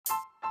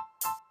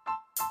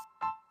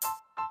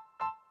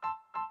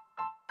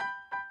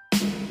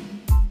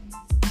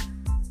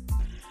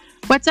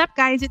What's up,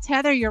 guys? It's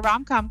Heather, your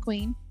rom-com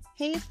queen.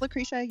 Hey, it's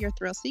Lucretia, your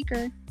thrill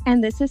seeker.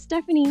 And this is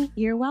Stephanie,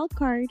 your wild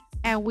card.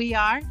 And we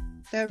are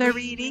The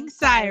Reading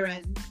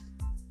Sirens.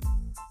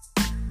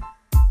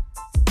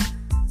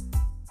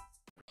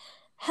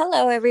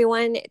 Hello,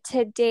 everyone.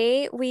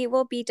 Today we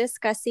will be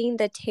discussing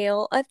The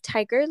Tale of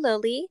Tiger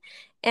Lily,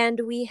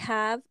 and we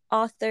have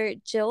author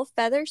Jill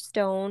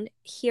Featherstone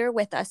here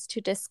with us to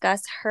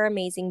discuss her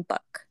amazing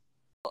book.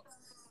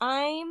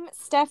 I'm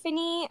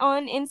Stephanie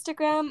on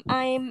Instagram.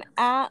 I'm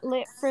at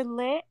Lit for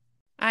Lit.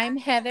 I'm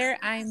Heather.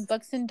 I'm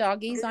Books and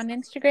Doggies on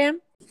Instagram.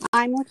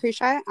 I'm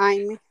Lucretia.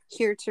 I'm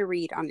here to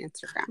read on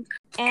Instagram.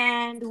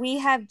 And we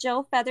have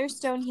Jill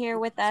Featherstone here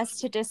with us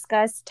to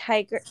discuss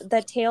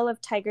The Tale of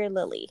Tiger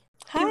Lily.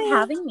 Thank you for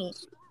having me.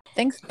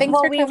 Thanks for coming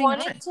on.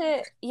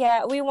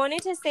 We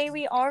wanted to say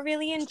we all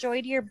really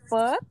enjoyed your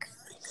book.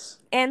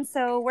 And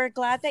so we're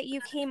glad that you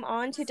came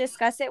on to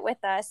discuss it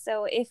with us.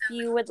 So if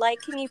you would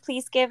like, can you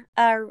please give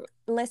our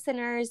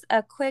listeners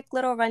a quick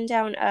little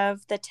rundown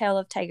of The Tale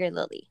of Tiger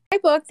Lily? My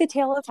book, The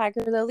Tale of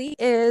Tiger Lily,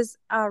 is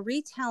a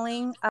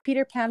retelling a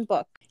Peter Pan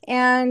book.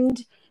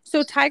 And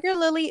so Tiger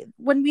Lily,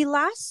 when we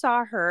last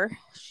saw her,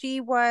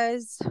 she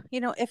was,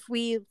 if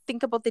we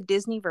think about the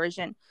Disney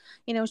version,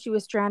 she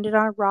was stranded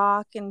on a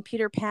rock and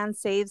Peter Pan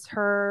saves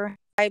her,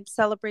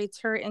 celebrates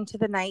her into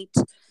the night.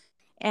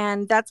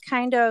 And that's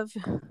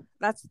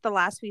the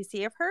last we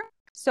see of her.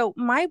 So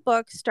my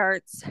book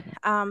starts,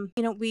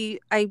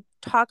 I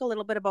talk a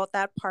little bit about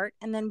that part,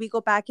 and then we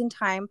go back in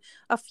time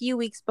a few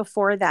weeks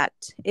before that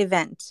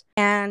event.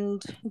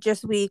 And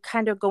we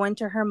kind of go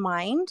into her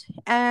mind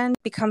and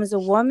becomes a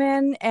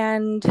woman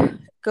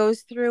and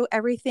goes through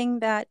everything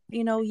that,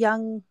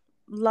 young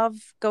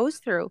love goes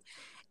through.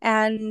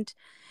 And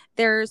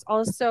there's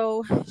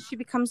also, she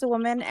becomes a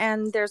woman,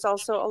 and there's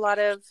also a lot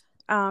of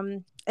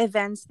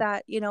events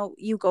that,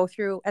 you go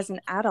through as an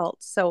adult.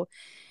 So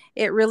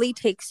it really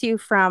takes you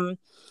from,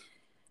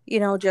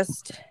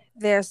 just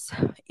this,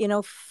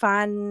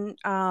 fun,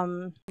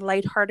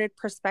 lighthearted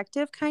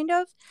perspective kind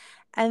of.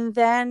 And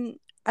then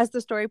as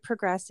the story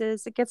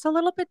progresses, it gets a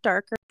little bit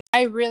darker.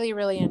 I really,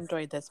 really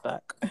enjoyed this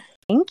book.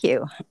 Thank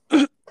you.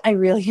 I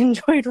really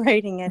enjoyed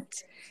writing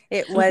it.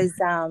 It was,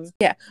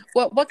 yeah.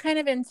 What kind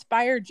of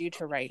inspired you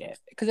to write it?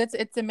 Because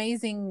it's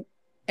amazing.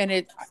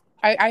 And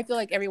I feel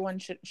like everyone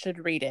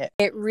should read it.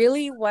 It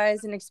really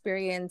was an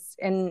experience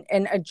and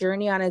a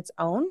journey on its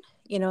own,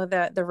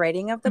 the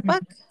writing of the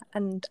book.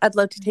 And I'd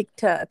love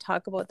to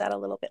talk about that a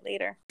little bit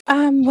later.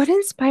 What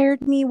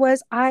inspired me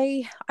was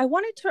I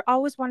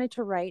always wanted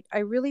to write. I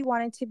really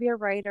wanted to be a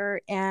writer.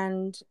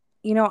 And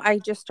I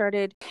just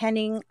started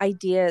penning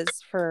ideas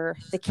for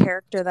the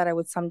character that I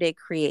would someday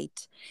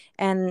create.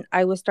 And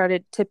I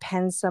started to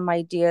pen some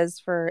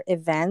ideas for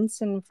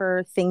events and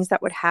for things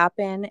that would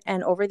happen.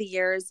 And over the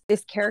years,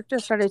 this character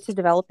started to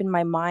develop in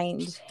my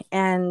mind.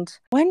 And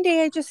one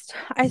day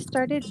I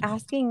started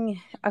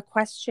asking a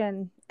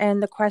question.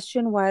 And the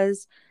question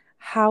was,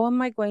 how am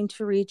I going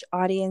to reach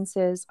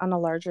audiences on a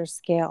larger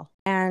scale?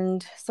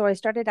 And so I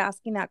started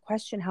asking that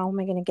question, how am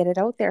I going to get it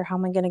out there? How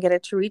am I going to get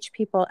it to reach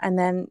people? And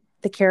then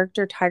the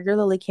character Tiger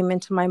Lily came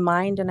into my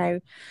mind, and I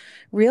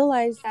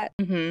realized that,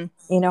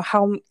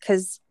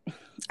 because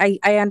I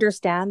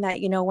understand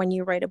that, when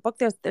you write a book,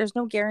 there's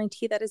no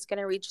guarantee that it's going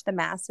to reach the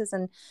masses.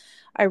 And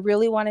I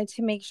really wanted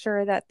to make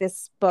sure that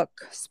this book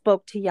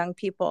spoke to young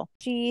people.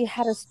 She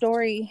had a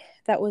story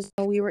that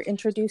we were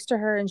introduced to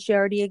her, and she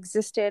already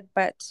existed,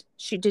 but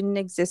she didn't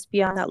exist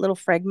beyond that little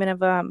fragment of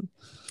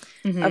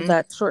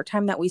that short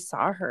time that we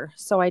saw her.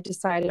 So I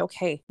decided,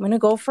 okay, I'm going to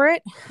go for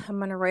it. I'm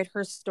going to write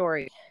her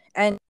story.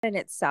 And in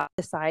itself,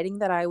 deciding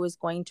that I was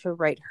going to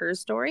write her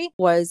story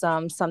was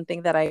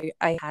something that I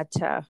had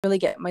to really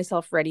get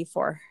myself ready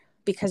for,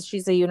 because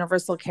she's a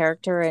universal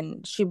character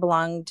and she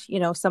belonged,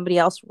 somebody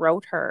else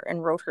wrote her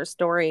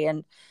story,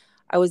 and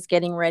I was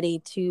getting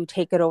ready to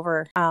take it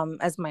over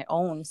as my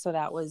own. So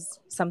that was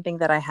something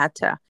that I had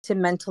to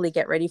mentally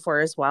get ready for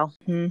as well.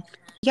 Mm-hmm.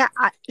 Yeah,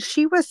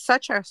 she was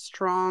such a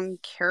strong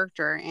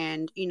character.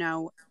 And,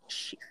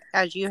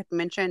 as you had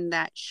mentioned,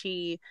 that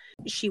she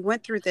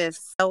went through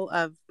this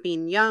of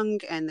being young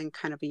and then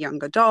kind of a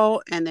young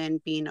adult and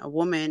then being a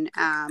woman.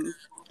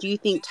 Do you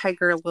think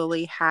Tiger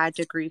Lily had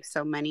to grieve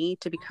so many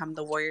to become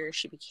the warrior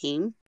she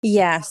became?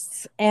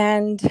 Yes.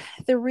 And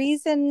the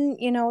reason,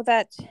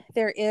 that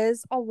there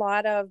is a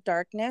lot of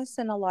darkness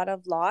and a lot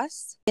of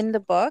loss in the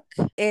book,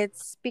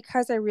 it's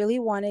because I really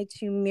wanted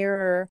to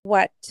mirror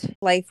what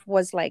life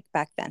was like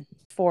back then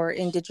for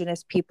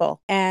Indigenous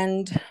people.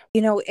 And,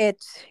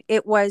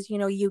 it was,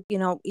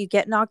 you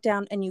get knocked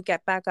down and you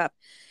get back up.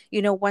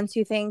 Once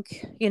you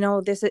think,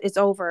 this is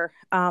over,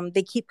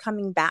 they keep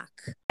coming back.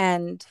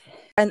 And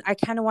I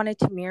kind of wanted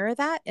to mirror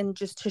that, and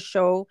just to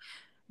show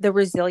the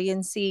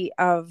resiliency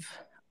of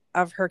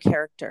her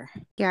character.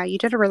 Yeah, you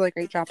did a really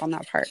great job on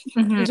that part.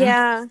 Mm-hmm.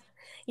 Yeah,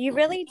 you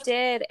really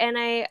did. And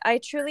I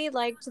truly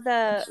liked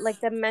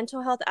the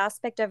mental health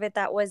aspect of it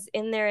that was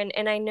in there.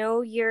 And I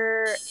know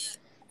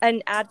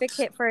an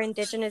advocate for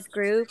Indigenous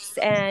groups,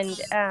 and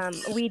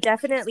we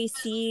definitely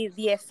see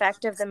the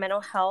effect of the mental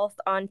health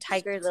on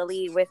Tiger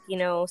Lily with,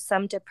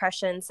 some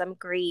depression, some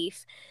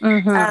grief.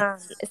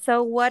 Mm-hmm.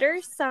 So what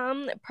are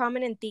some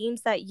prominent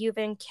themes that you've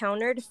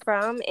encountered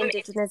from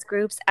Indigenous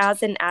groups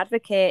as an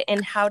advocate,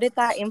 and how did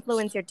that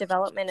influence your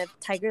development of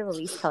Tiger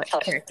Lily's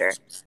character?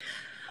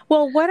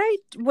 Well,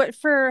 what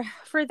for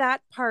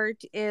that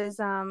part is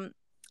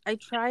I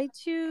try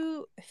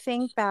to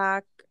think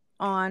back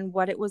on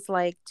what it was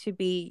like to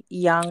be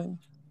young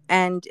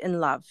and in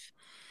love.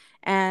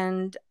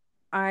 And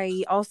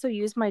I also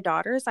use my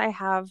daughters. I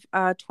have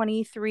a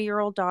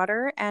 23-year-old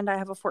daughter and I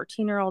have a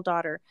 14-year-old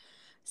daughter.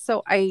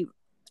 So I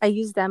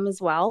use them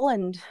as well,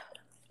 and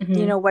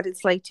what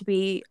it's like to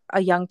be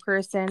a young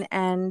person,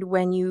 and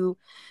when you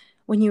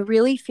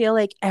really feel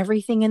like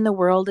everything in the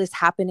world is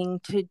happening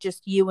to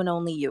just you and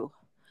only you.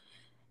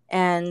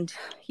 And,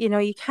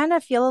 you kind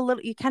of get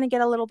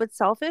a little bit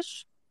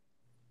selfish,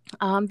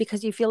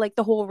 because you feel like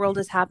the whole world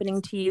is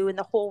happening to you and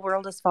the whole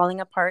world is falling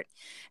apart.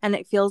 And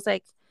it feels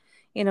like,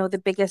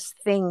 the biggest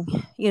thing,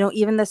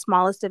 even the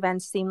smallest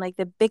events seem like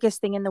the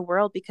biggest thing in the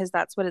world, because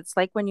that's what it's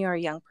like when you're a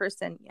young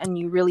person and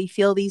you really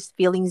feel these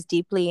feelings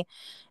deeply,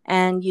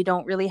 and you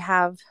don't really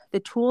have the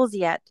tools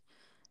yet,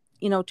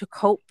 to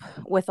cope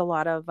with a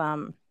lot of,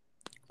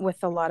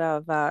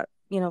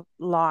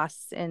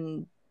 loss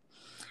and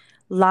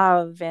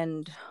love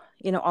and,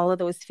 all of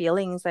those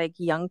feelings like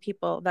young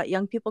people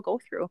go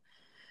through.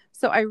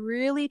 So I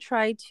really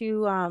try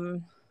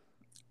to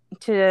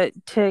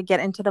get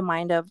into the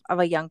mind of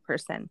a young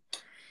person.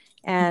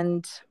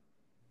 And,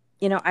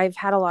 I've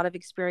had a lot of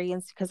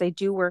experience because I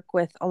do work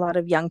with a lot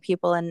of young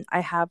people, and I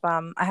have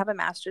a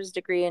master's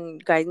degree in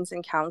guidance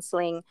and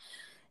counseling,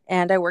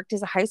 and I worked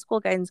as a high school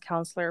guidance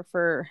counselor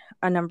for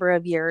a number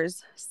of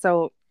years.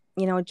 So,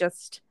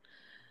 just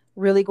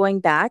really going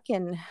back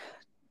and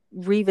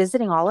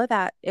revisiting all of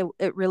that,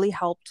 it really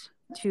helped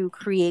to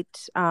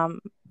create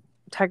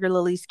Tiger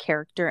Lily's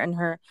character and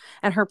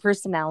her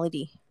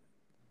personality.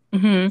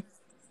 Mm-hmm.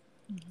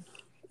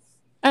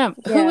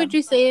 Who would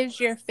you say is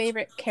your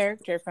favorite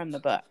character from the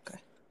book?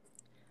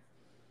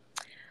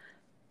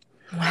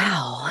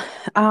 Wow.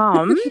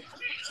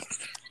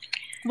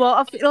 Well,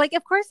 of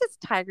course it's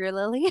Tiger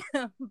Lily,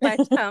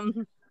 but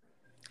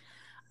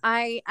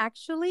I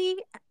actually,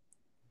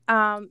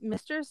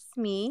 Mr.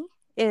 Smee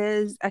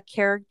is a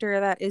character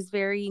that is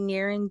very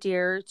near and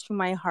dear to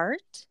my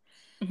heart.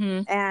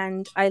 Mm-hmm.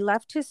 And I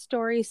left his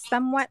story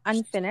somewhat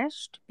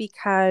unfinished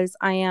because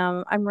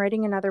I'm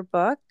writing another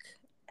book,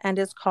 and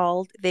it's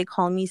called They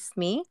Call Me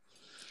Smee.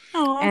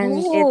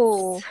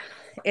 And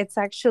it's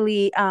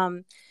actually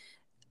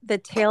the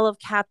tale of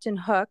Captain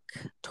Hook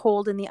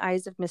told in the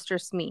eyes of Mr.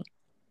 Smee.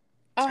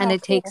 And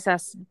it takes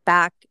us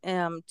back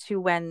to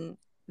when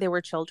they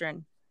were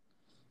children.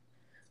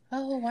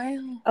 Oh,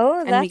 wow.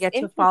 Oh, and we get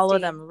to follow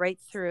them right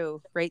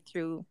through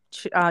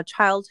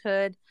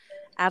childhood,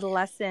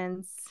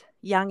 adolescence,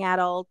 young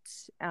adult,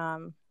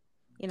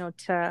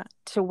 to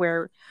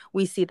where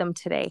we see them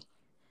today.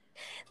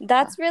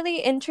 That's really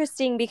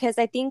interesting, because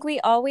I think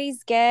we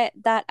always get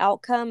that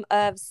outcome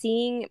of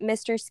seeing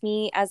Mr.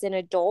 Smee as an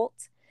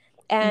adult.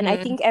 And I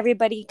think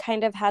everybody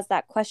kind of has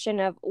that question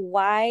of,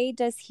 why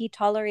does he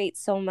tolerate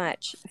so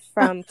much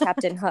from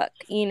Captain Hook,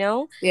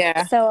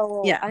 Yeah.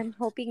 So yeah. I'm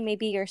hoping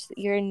maybe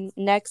your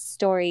next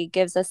story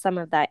gives us some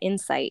of that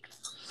insight.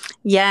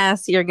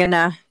 Yes, you're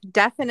gonna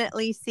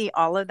definitely see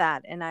all of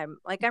that. And I'm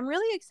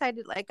really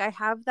excited. Like, I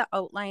have the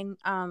outline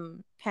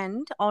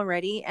penned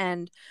already,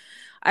 and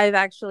I've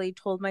actually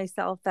told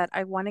myself that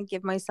I want to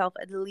give myself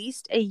at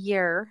least a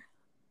year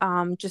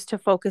just to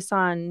focus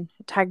on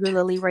Tiger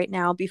Lily right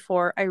now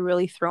before I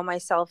really throw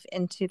myself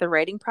into the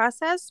writing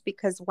process.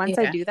 Because once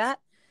I do that,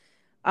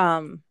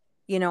 I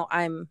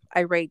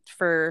write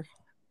for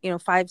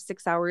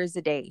 5-6 hours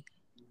a day.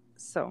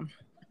 So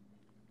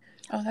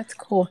oh, that's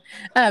cool.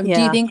 Do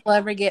you think we'll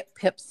ever get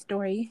Pip's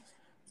story?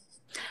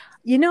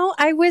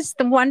 I was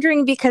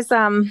wondering, because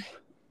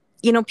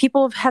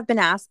people have been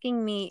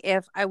asking me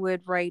if I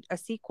would write a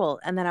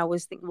sequel. And then I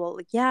was thinking, well,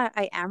 yeah,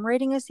 I am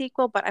writing a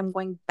sequel, but I'm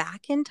going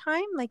back in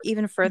time, like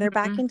even further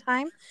back in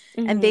time.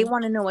 And they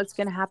want to know what's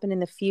going to happen in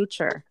the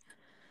future.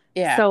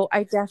 Yeah. So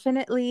I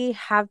definitely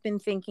have been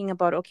thinking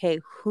about, okay,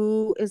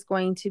 who is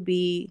going to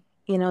be,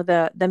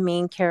 the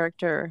main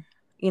character,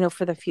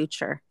 for the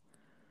future.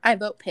 I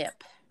vote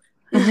Pip.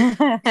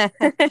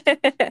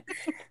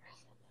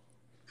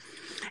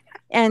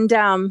 And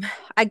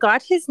I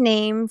got his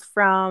name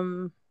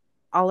from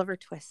Oliver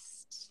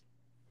Twist.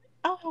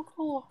 Oh,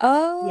 cool.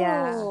 Oh,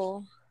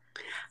 yeah.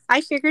 I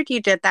figured you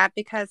did that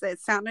because it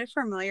sounded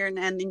familiar, and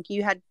then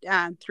you had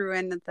threw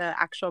in the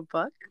actual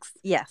books.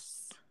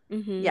 Yes.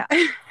 Yeah.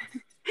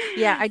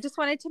 Yeah. I just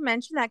wanted to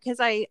mention that because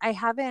I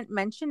haven't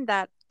mentioned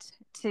that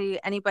to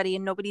anybody,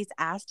 and nobody's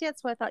asked yet.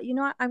 So I thought,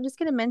 what, I'm just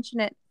going to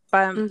mention it.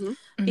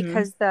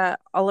 Because the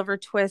Oliver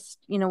Twist,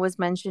 was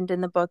mentioned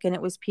in the book, and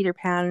it was Peter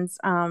Pan's,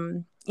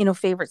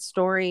 favorite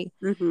story.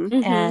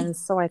 And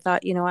so I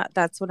thought, what,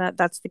 that's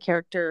the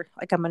character,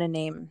 like, I'm going to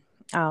name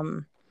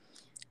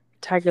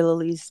Tiger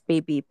Lily's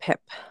baby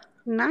Pip.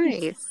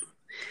 Nice.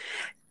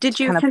 Did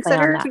you Kind of play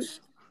on consider that.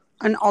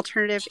 an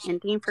alternative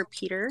ending for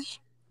Peter?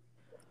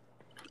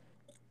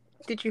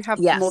 Did you have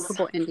Yes.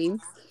 multiple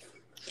endings?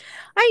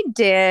 I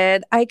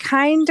did. I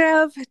kind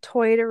of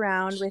toyed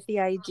around with the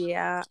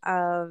idea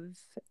of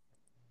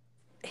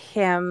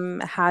him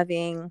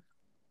having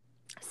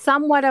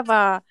somewhat of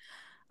a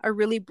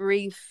really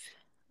brief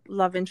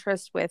love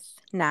interest with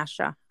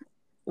Nasha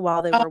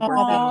while they were working.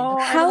 Oh,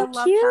 I How would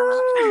love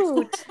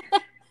that. cute.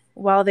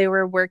 While they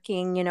were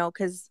working, you know,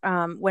 because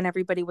when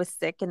everybody was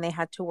sick and they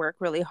had to work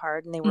really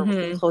hard and they were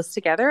working close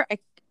together,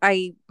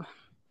 I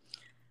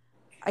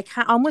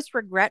kind of almost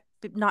regret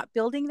not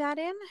building that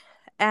in.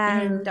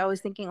 And I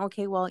was thinking,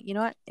 okay, well, you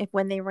know what? If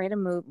when they write a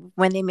movie,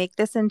 when they make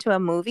this into a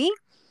movie,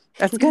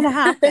 that's going to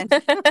happen.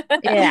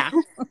 Yeah.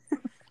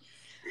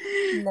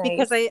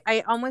 Because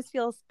I almost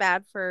feel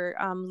bad for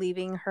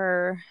leaving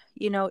her.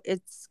 You know,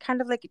 it's kind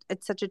of like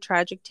it's such a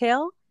tragic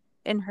tale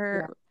in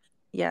her,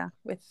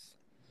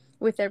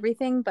 with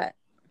everything. But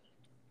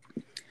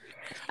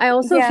I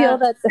also feel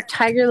that the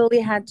Tiger Lily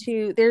had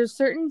to. There's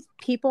certain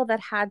people that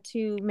had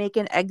to make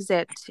an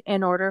exit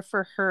in order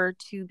for her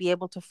to be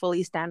able to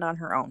fully stand on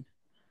her own.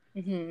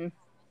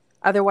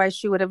 Otherwise,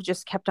 she would have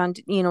just kept on,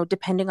 you know,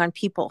 depending on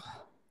people.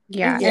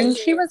 Yeah, and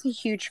she was a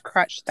huge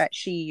crutch that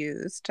she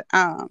used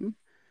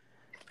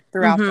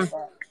throughout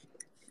the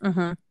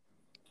book.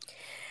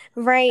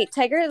 Right.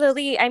 Tiger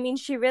Lily, I mean,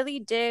 she really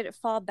did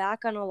fall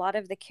back on a lot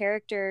of the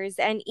characters,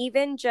 and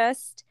even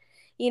just,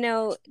 you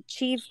know,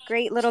 Chief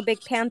Great Little Big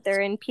Panther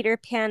and Peter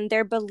Pan,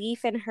 their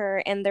belief in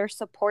her and their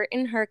support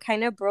in her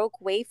kind of broke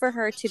way for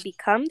her to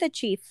become the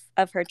chief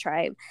of her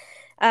tribe.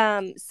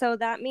 So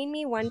that made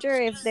me wonder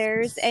if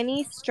there's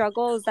any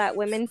struggles that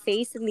women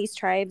face in these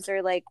tribes,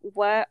 or like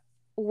what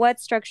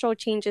structural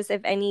changes,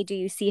 if any, do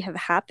you see have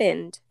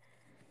happened?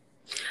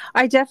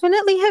 I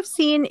definitely have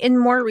seen in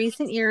more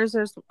recent years,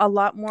 there's a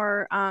lot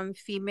more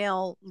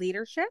female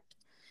leadership.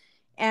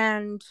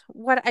 And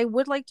what I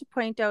would like to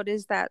point out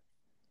is that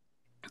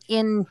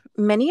in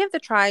many of the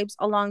tribes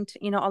a long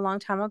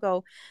time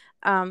ago,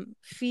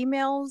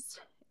 females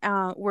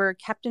were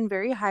kept in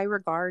very high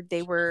regard.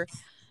 They were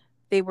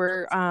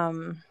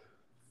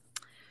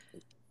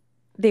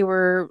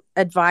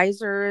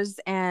advisors,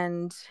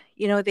 and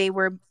you know, they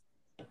were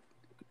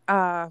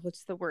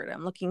what's the word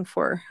I'm looking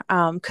for,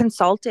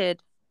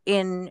 consulted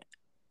in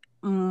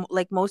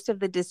like most of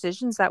the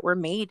decisions that were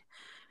made,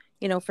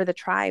 you know, for the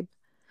tribe.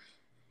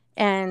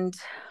 And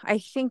I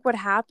think what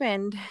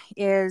happened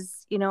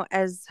is, you know,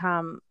 as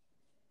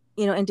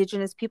you know,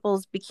 Indigenous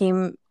peoples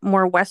became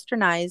more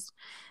westernized,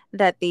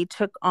 that they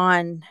took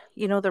on,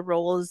 you know, the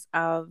roles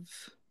of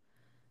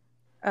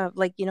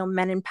like, you know,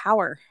 men in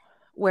power,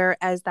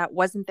 whereas that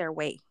wasn't their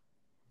way.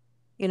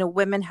 You know,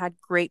 women had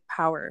great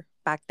power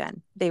back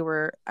then. They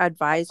were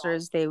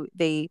advisors.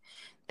 They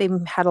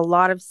had a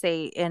lot of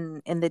say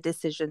in the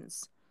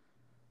decisions.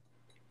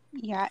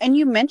 Yeah, and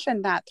you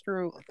mentioned that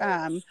through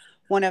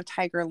one of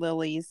Tiger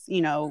Lily's,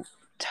 you know,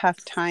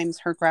 tough times.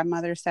 Her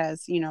grandmother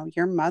says, you know,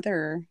 your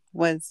mother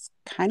was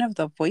kind of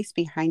the voice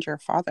behind your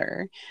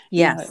father.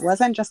 Yes. You know, it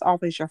wasn't just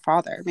always your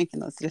father making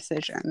those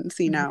decisions,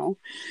 you know.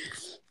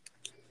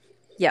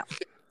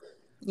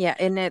 Yeah,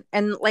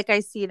 and like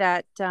I see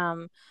that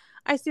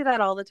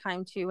all the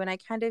time too, and I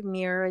kind of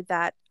mirror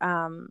that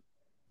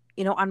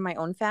you know, on my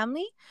own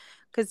family,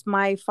 because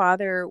my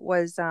father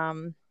was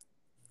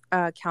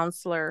a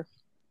counselor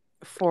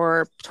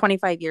for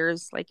 25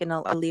 years, like in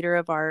a leader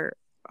of our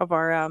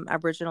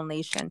Aboriginal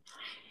nation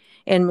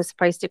in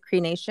Musqueam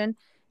Cree Nation,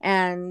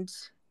 and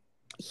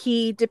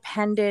he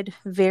depended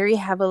very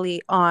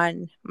heavily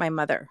on my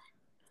mother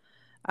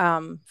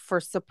for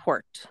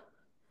support.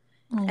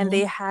 And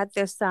they had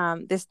this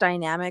this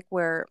dynamic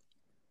where,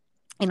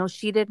 you know,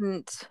 she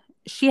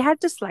had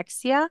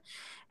dyslexia,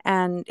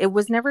 and it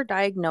was never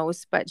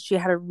diagnosed, but she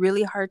had a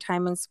really hard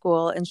time in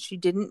school, and she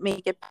didn't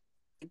make it past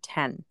grade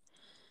 10.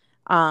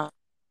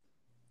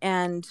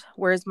 And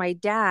whereas my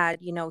dad,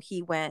 you know,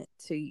 he went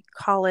to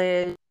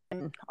college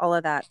and all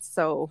of that.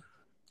 So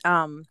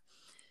a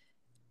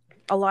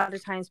lot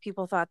of times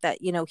people thought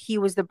that, you know, he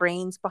was the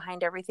brains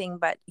behind everything,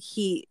 but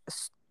she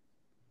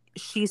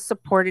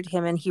supported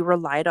him and he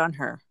relied on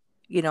her.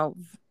 You know,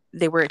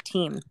 they were a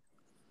team.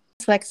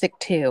 Dyslexic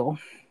too.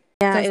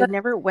 Yeah, it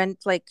never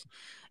went like,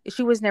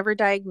 she was never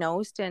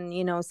diagnosed, and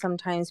you know,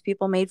 sometimes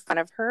people made fun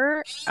of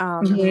her,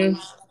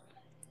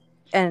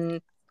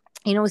 and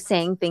you know,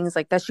 saying things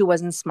like that she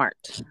wasn't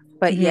smart,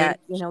 but yet,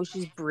 you know,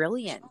 she's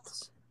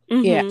brilliant.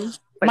 Yeah,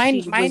 but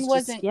mine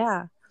wasn't.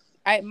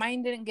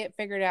 Mine didn't get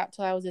figured out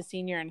till I was a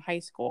senior in high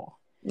school.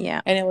 Yeah,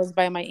 and it was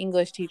by my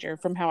English teacher,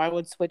 from how I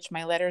would switch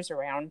my letters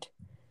around.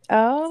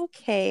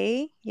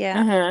 Okay,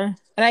 yeah.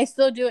 And I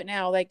still do it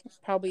now, like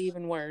probably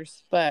even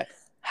worse. But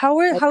how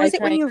is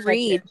it when you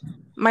read?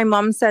 My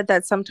mom said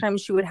that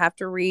sometimes she would have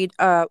to read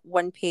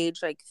one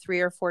page like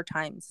 3 or 4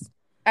 times.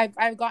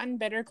 I've gotten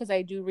better because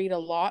I do read a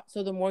lot.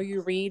 So the more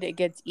you read, it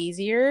gets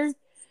easier.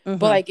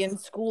 But like in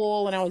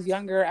school, when I was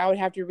younger, I would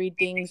have to read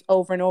things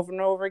over and over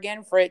and over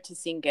again for it to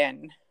sink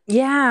in.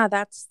 Yeah,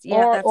 that's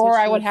what or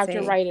I she would would have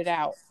to say. write it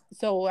out.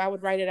 So I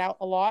would write it out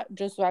a lot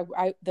just so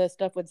I the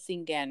stuff would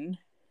sink in.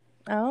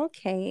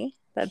 Okay,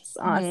 that's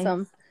Hmm.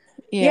 awesome.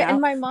 Yeah, Yeah.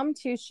 and my mom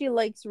too, she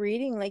likes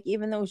reading. Like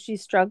even though she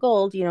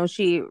struggled,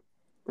 she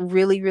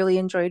really, really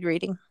enjoyed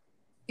reading.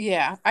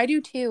 Yeah, I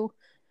do too.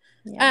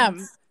 Yeah.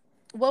 Um,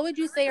 what would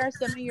you say are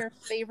some of your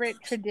favorite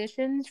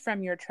traditions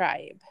from your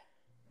tribe?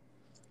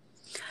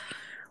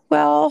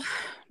 Well,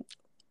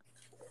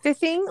 the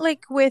thing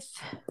like with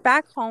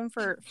back home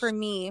for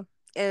me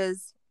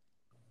is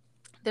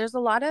there's a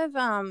lot of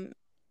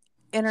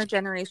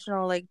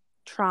intergenerational like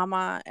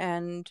trauma,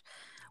 and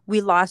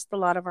we lost a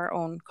lot of our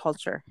own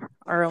culture,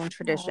 our own Oh.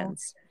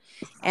 traditions.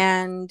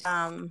 And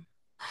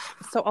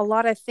so a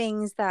lot of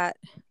things that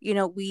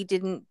we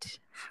didn't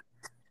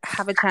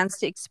have a chance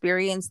to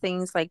experience,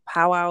 things like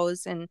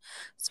powwows and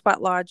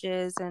sweat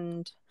lodges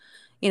and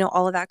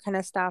all of that kind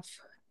of stuff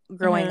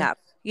growing Uh-huh. up.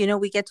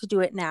 We get to do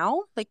it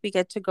now, like we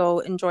get to go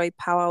enjoy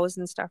powwows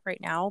and stuff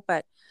right now,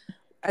 but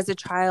as a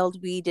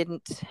child we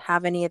didn't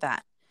have any of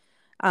that.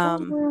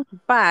 Oh,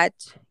 But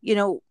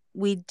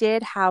we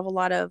did have a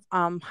lot of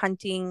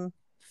hunting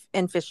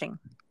and fishing.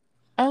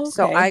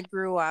 So okay. I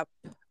grew up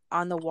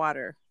on the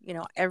water,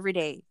 every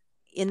day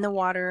in the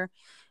water,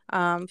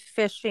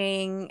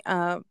 fishing,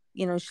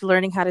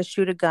 learning how to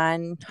shoot a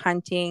gun,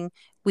 hunting.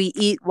 We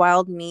eat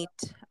wild meat.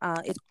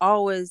 It's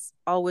always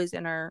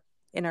in our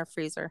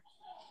freezer.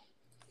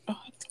 Oh,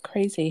 it's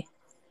crazy.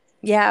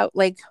 Yeah,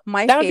 like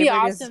my That would be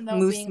favorite is awesome though,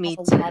 moose being on meat.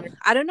 the water.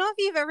 I don't know if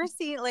you've ever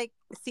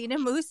seen a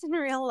moose in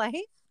real life,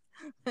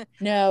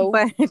 No.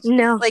 but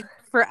No. like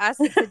for us,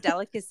 it's a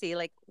delicacy.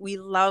 Like we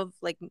love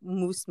like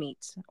moose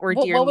meat or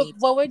deer meat.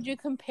 What would you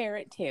compare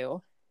it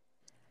to?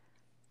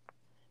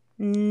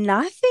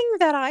 Nothing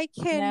that I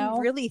can No.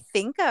 really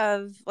think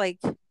of, like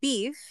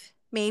beef,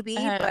 maybe,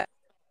 Uh-huh. but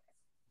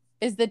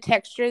Is the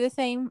texture the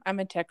same? I'm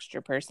a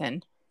texture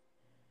person.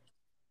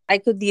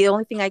 the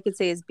only thing I could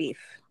say is beef.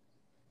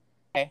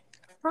 Okay.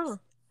 Oh,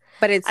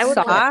 But it's I would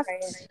want to try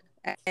soft.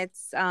 it.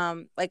 It's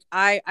like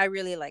I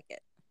really like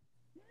it.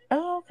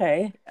 Oh,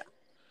 okay.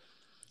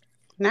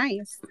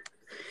 Nice.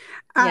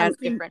 Yeah, Um, it's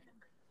different.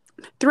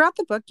 throughout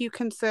the book, you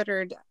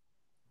considered.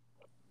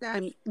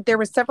 There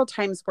were several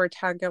times where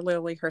Tiger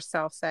Lily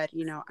herself said,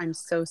 I'm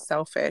so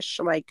selfish.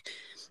 Like,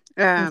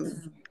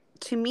 Mhm.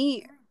 to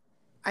me,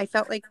 I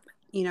felt like,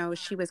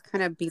 she was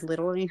kind of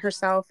belittling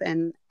herself.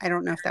 And I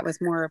don't know if that was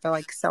more of a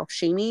like self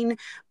shaming,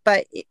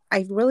 but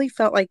I really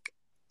felt like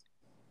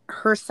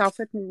her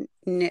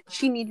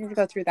she needed to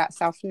go through that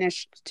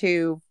selfishness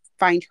to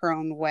find her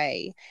own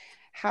way.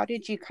 How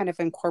did you kind of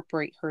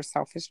incorporate her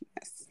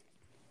selfishness?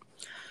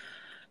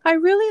 I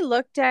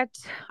looked at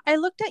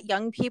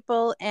young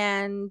people,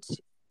 and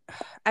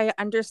I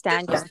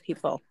understand young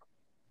people.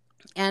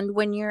 And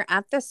when you're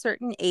at this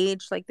certain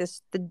age, like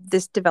this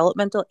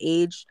developmental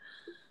age,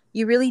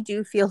 you really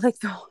do feel like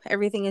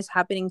everything is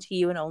happening to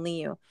you and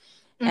only you.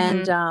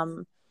 And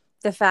Mm-hmm.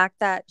 the fact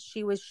that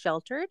she was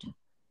sheltered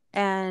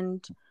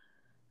and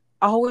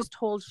always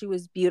told she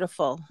was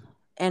beautiful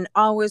and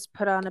always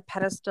put on a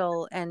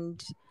pedestal,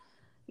 and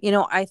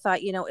I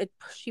thought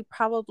she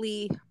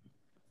probably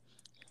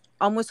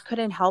almost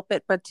couldn't help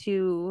it but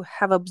to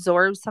have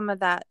absorbed some of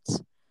that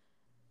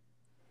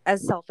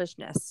as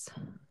selfishness,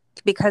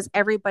 because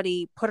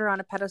everybody put her on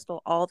a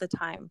pedestal all the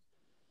time,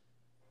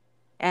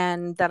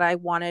 and that I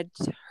wanted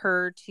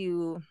her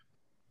to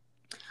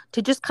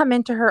just come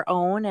into her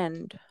own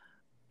and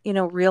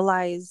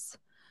realize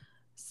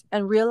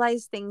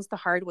things the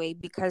hard way,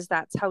 because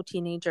that's how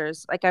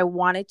teenagers, like, I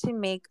wanted to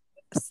make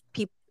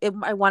people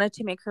I wanted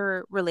to make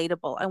her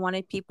relatable. I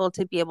wanted people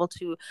to be able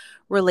to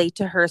relate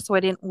to her. So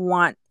I didn't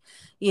want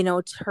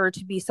her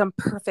to be some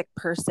perfect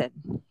person,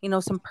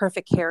 some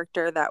perfect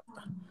character that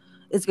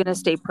is going to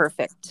stay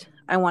perfect.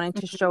 I wanted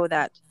to show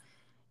that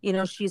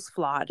she's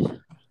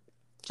flawed,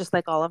 just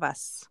like all of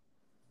us.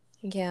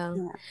 Yeah.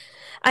 Yeah.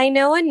 I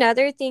know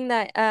another thing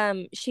that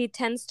she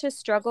tends to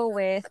struggle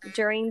with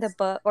during the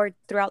book or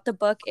throughout the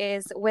book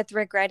is with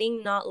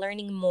regretting not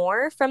learning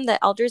more from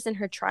the elders in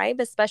her tribe,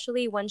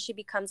 especially when she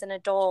becomes an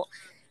adult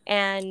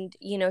and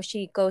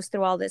she goes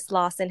through all this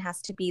loss and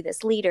has to be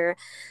this leader.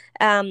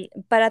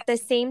 But at the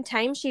same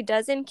time, she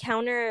does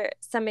encounter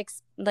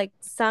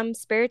some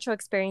spiritual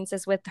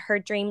experiences with her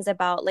dreams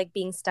about like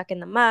being stuck in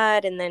the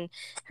mud, and then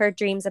her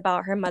dreams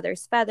about her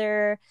mother's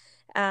feather.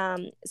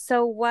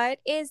 So what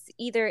is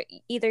either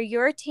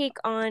your take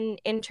on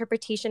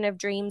interpretation of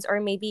dreams, or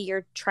maybe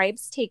your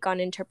tribe's take on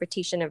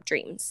interpretation of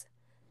dreams?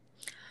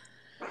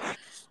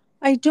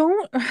 I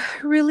don't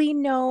really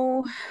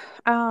know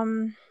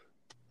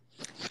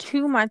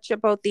too much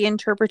about the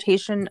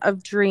interpretation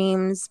of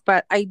dreams,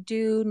 but I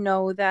do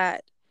know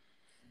that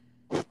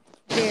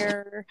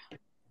there,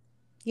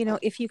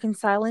 if you can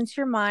silence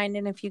your mind,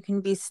 and if you can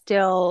be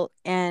still,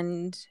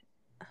 and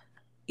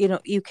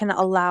you can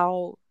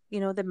allow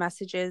the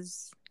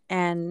messages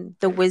and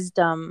the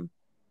wisdom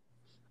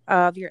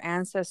of your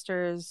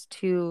ancestors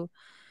to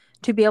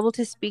be able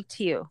to speak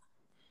to you.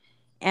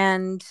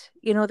 And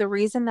the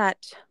reason that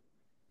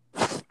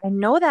I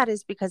know that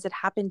is because it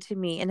happened to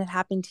me, and it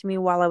happened to me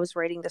while I was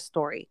writing the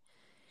story.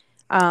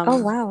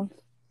 Oh, wow.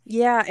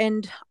 Yeah,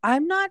 and I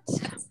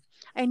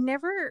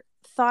never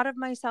thought of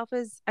myself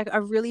as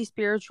a really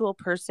spiritual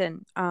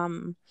person.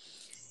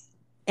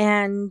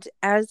 And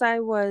as I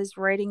was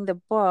writing the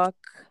book,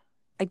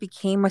 I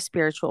became a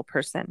spiritual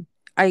person.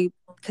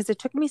 Because it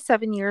took me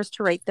 7 years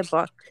to write the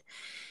book,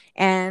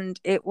 and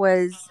it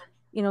was,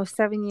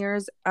 7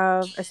 years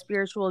of a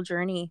spiritual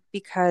journey,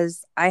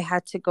 because I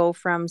had to go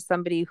from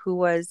somebody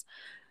who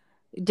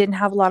didn't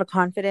have a lot of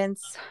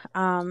confidence.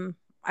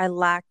 I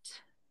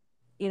lacked,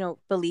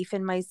 belief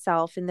in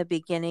myself in the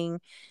beginning,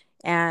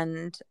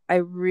 and I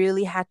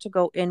really had to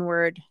go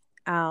inward,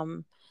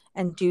 and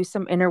do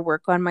some inner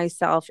work on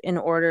myself in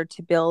order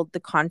to build the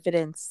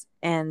confidence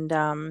and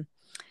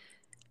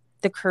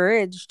the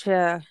courage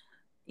to,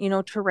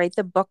 to write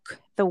the book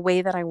the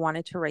way that I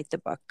wanted to write the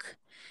book.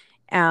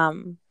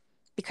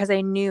 Because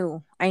I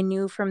knew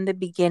from the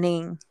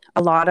beginning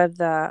a lot of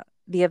the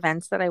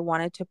events that I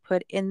wanted to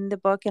put in the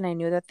book, and I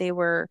knew that they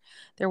were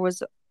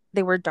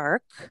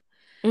dark.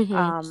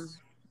 Mm-hmm.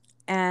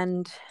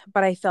 And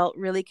but I felt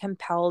really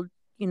compelled,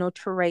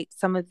 to write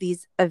some of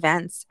these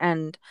events,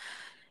 and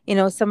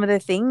some of the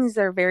things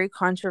are very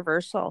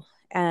controversial,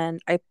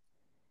 and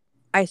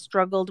I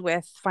struggled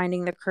with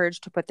finding the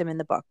courage to put them in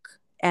the book.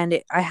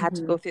 And I had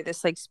to Mm-hmm. go through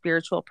this like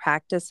spiritual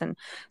practice. And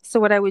so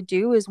what I would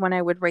do is, when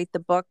I would write the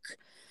book,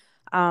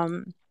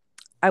 um,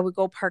 I would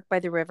go park by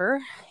the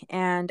river,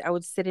 and I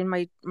would sit in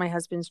my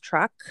husband's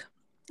truck,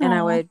 and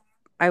Aw.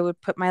 I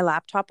would put my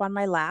laptop on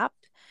my lap,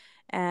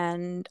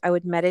 and I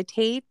would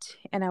meditate,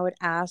 and I would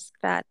ask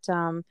that,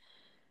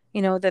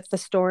 that the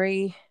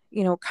story,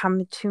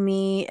 come to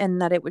me,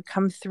 and that it would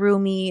come through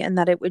me, and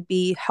that it would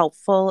be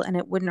helpful, and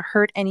it wouldn't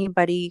hurt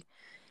anybody.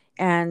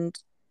 And,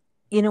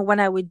 when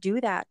I would do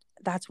that,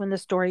 that's when the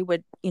story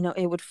would,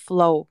 it would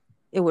flow.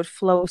 It would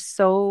flow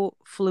so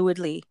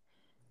fluidly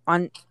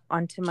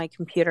onto my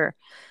computer.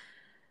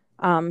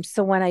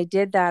 So when I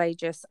did that, I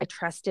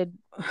trusted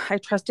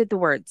the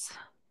words,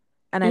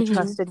 and I Mm-hmm.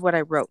 trusted what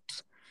I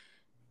wrote.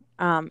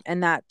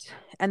 And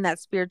that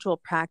spiritual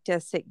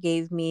practice, it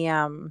gave me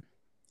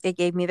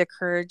the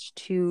courage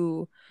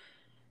to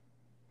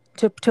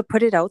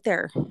put it out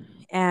there,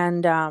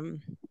 and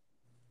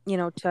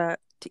to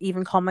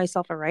even call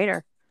myself a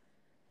writer.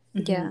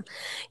 Yeah.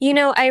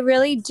 I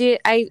really do.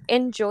 I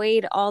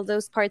enjoyed all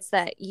those parts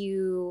that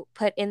you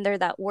put in there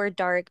that were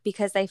dark,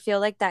 because I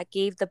feel like that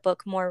gave the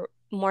book more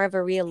of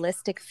a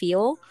realistic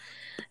feel.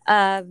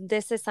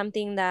 This is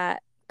something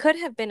that could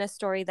have been a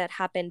story that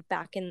happened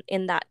back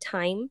in that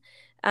time.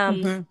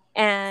 Mm-hmm.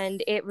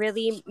 And it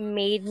really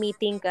made me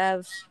think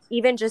of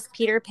even just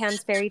Peter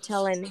Pan's fairy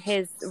tale and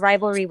his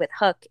rivalry with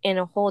Hook in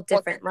a whole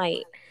different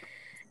light.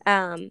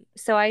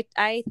 So I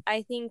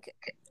think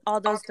all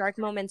those dark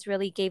moments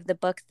really gave the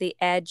book the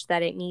edge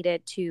that it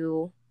needed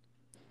to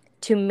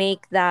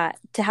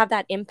have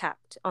that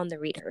impact on the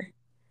reader.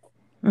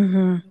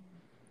 Mm-hmm.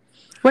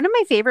 One of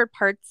my favorite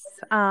parts,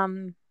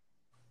 one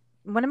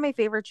of my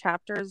favorite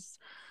chapters,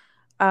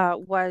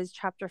 was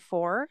chapter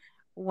 4,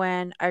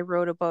 when I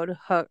wrote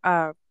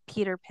about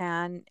Peter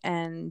Pan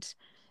and,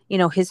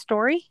 his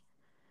story.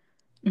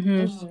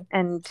 Mm-hmm.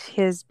 And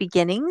his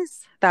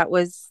beginnings. That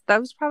was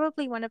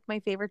probably one of my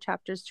favorite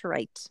chapters to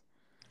write.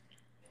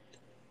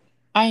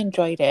 I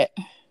enjoyed it.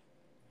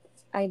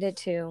 I did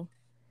too.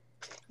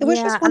 It was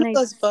just one of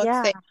those books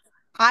yeah. that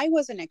I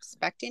wasn't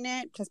expecting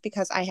it, just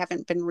because I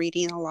haven't been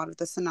reading a lot of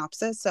the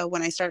synopsis. So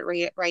when I started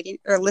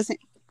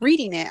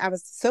reading it, I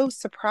was so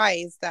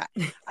surprised that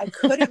I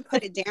couldn't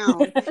put it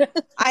down.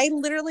 I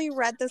literally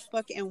read this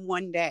book in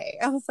one day.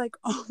 I was like,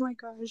 oh my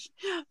gosh.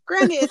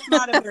 Granted, it's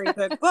not a very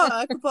good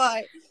book,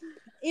 but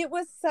it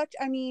was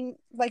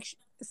like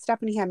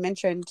Stephanie had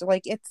mentioned,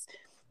 like it's,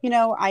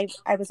 I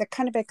was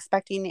kind of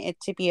expecting it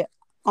to be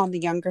on the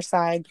younger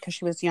side because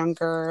she was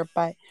younger,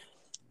 but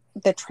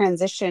the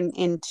transition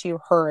into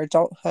her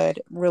adulthood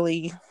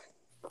really,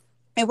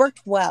 it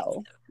worked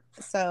well.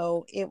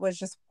 So it was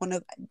just one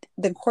of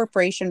the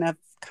incorporation of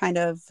kind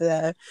of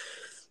the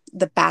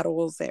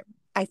battles that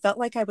I felt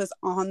like I was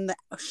on the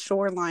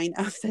shoreline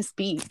of this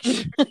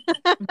beach.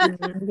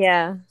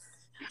 Yeah.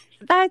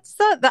 That's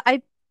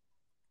a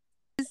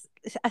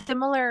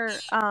similar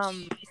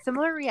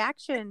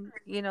reaction,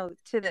 to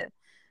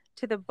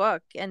the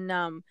book. And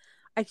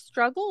I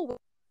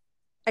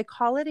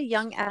call it a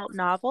young adult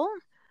novel,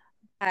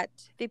 that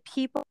the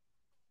people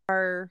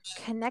are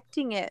connect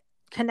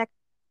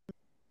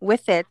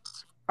with it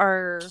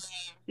are,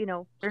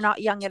 they're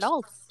not young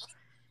adults.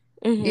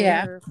 Mm-hmm.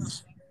 Yeah.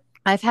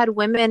 I've had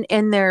women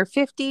in their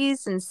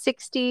 50s and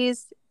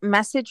 60s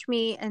message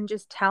me and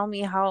just tell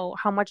me how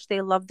much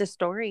they love the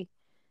story.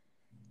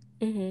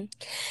 Mm-hmm.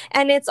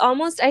 And it's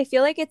almost, I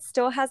feel like it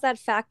still has that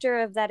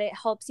factor of that it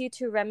helps you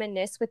to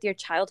reminisce with your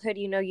childhood.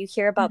 You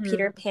hear about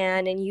Peter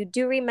Pan, and you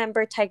do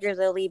remember Tiger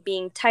Lily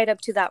being tied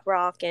up to that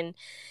rock, and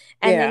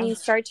then you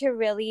start to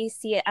really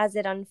see it as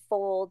it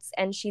unfolds,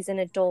 and she's an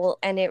adult,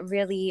 and it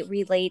really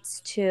relates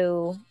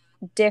to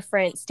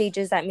different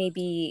stages that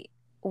maybe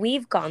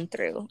we've gone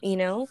through, you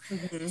know?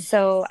 Mhm.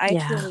 So I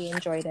Yeah. truly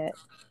enjoyed it.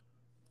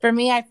 For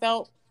me, I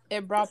felt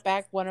it brought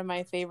back one of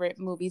my favorite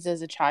movies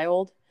as a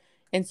child.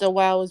 And so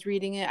while I was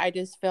reading it, I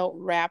just felt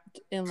wrapped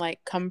in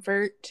like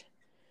comfort.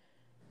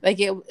 Like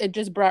it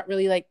just brought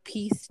really like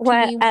peace to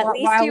What, me at while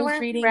least I you was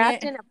weren't reading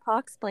wrapped it. in a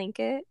pox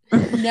blanket.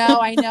 No,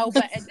 I know,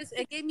 but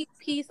it gave me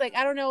peace. Like,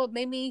 I don't know, it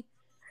made me,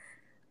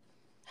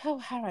 how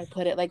do I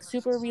put it? Like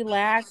super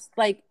relaxed.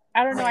 Like,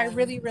 I don't know, I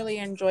really, really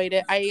enjoyed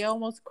it. I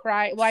almost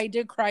cried. Well, I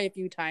did cry a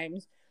few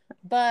times,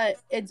 but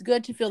it's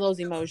good to feel those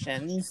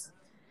emotions.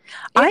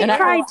 I And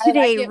cried I like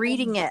today it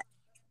reading it.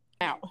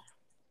 now.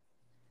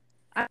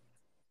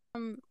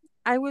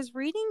 I was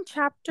reading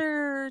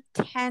chapter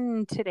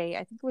 10 today.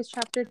 I think it was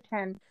chapter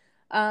 10,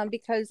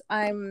 because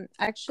I'm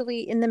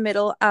actually in the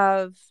middle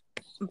of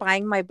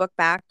buying my book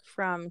back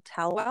from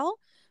Telwell.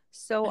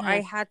 So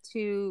I had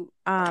to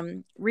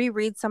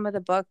reread some of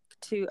the book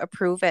to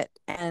approve it.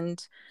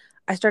 And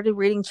I started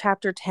reading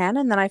chapter 10,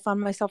 and then I found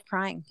myself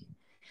crying.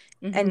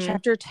 And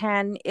chapter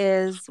 10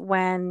 is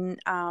when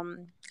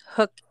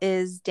Hook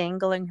is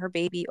dangling her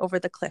baby over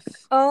the cliff.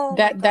 Oh,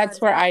 That's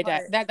where I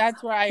died. part.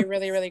 That's where I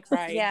really, really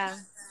cried. Yeah.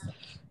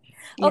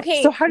 Yeah.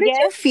 Okay. So how did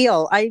you yes.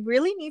 feel? I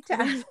really need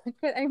to ask.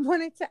 I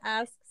wanted to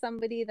ask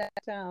somebody that,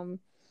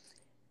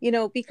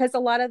 because a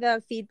lot of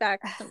the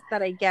feedback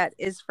that I get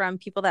is from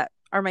people that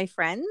are my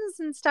friends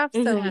and stuff.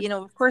 So, Mhm.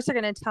 of course they're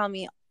going to tell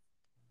me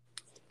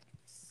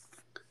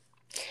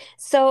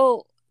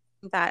So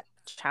that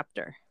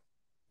chapter.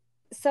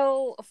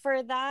 So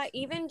for that,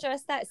 even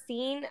just that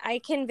scene, I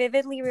can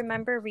vividly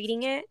remember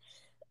reading it.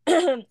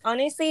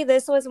 Honestly,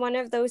 this was one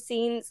of those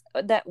scenes.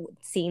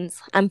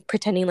 I'm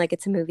pretending like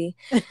it's a movie.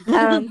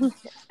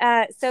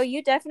 So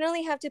you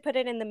definitely have to put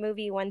it in the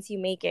movie once you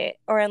make it,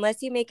 or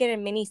unless you make it a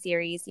mini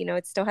series,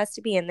 it still has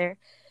to be in there.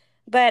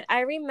 But I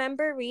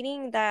remember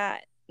reading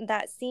that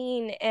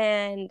scene,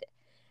 and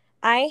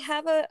I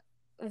have a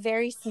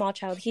very small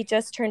child. He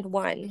just turned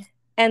 1.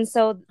 And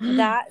so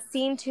that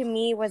scene to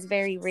me was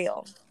very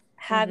real.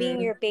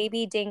 Having your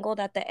baby dangled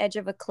at the edge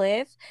of a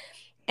cliff.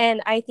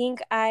 And I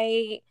think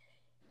I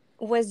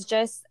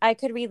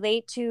could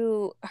relate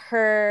to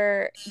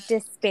her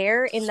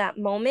despair in that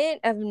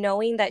moment of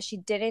knowing that she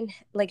didn't,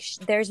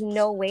 there's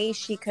no way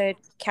she could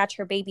catch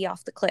her baby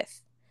off the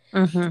cliff.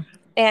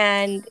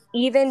 And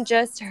even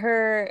just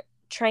her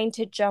trying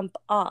to jump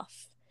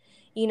off.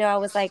 I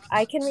was like,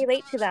 I can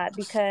relate to that,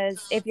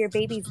 because if your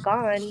baby's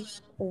gone,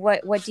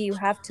 what do you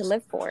have to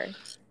live for?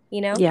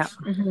 Yeah.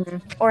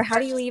 Or how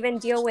do you even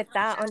deal with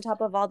that on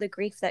top of all the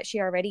grief that she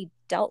already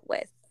dealt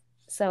with?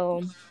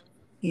 So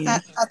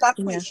At that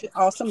point, she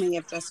also may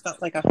have just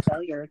felt like a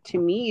failure. To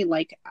me,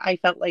 like, I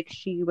felt like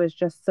she was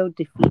just so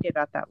defeated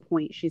at that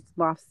point. She's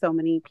lost so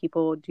many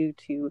people due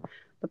to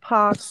the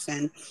pox,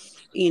 and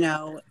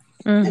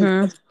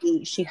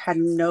unfortunately, she had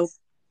no.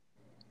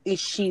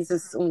 She's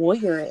this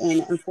warrior,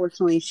 and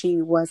unfortunately,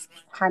 she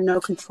had no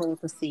control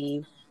to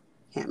save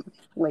him.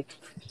 Like,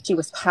 she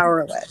was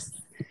powerless.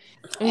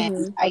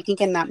 And I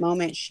think in that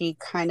moment, she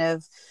kind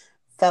of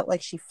felt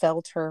like she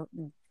felt her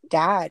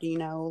dad,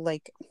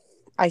 like,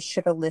 I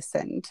should have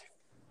listened.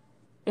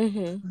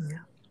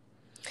 Yeah.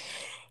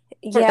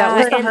 That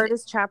was the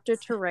hardest chapter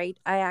to write.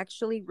 I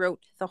actually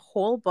wrote the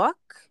whole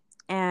book,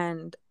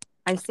 and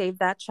I saved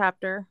that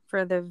chapter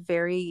for the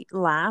very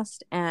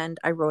last, and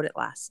I wrote it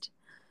last.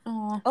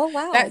 Oh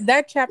wow.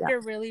 That chapter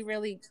really,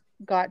 really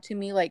got to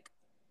me. Like,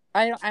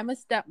 I'm a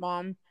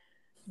stepmom,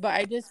 but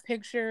I just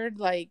pictured,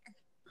 like,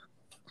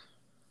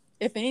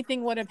 if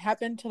anything would have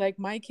happened to, like,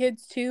 my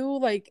kids too,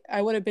 like,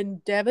 I would have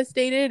been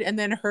devastated. And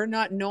then her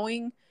not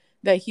knowing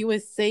that he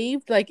was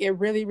saved, like, it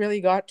really,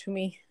 really got to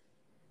me.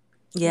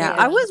 Yeah.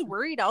 I was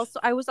worried also.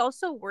 I was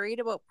also worried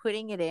about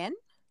putting it in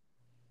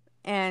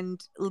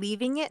and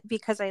leaving it,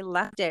 because I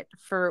left it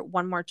for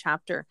one more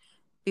chapter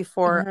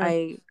before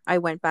I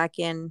went back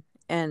in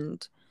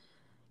and,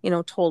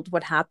 told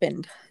what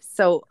happened.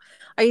 So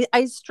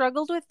I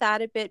struggled with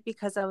that a bit,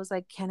 because I was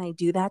like, can I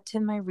do that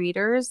to my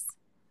readers?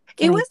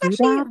 It was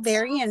actually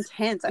very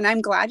intense, and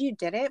I'm glad you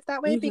did it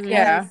that way,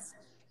 because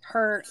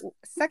her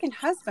second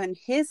husband,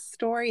 his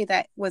story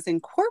that was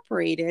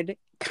incorporated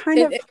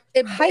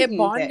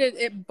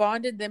it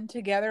bonded them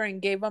together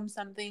and gave them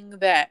something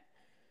that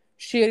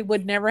she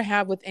would never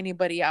have with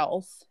anybody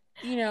else,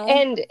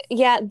 And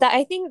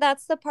I think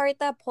that's the part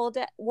that pulled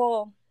it.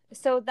 Well,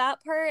 so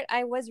that part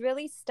I was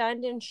really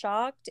stunned and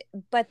shocked,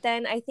 but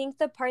then I think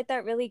the part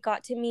that really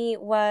got to me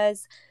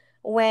was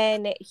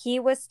when he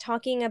was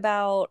talking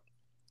about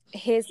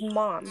his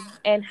mom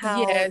and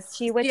how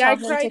she would tell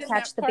him to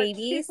catch the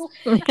babies.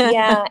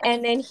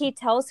 And then he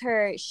tells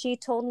her, she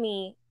told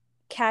me,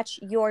 catch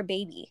your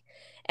baby.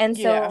 And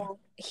so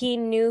he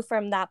knew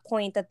from that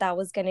point that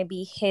was going to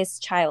be his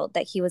child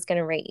that he was going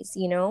to raise,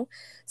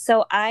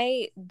 so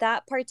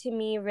that part to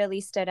me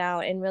really stood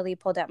out and really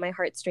pulled at my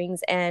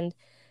heartstrings. And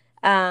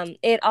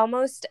it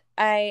almost,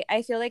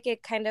 I feel like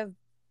it kind of,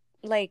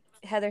 like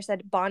Heather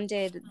said,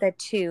 bonded the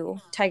two,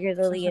 Tiger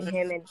Lily and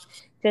him, and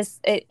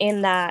just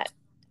in that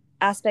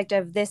aspect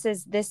of this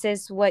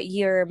is what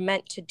you're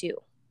meant to do.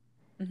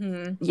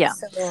 Yeah.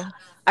 So,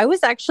 I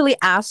was actually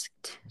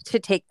asked to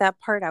take that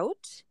part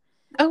out.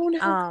 Oh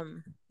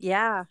no.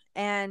 Yeah,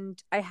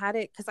 and I had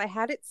it because I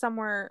had it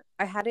somewhere.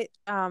 I had it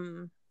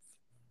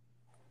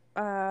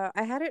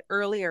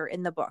earlier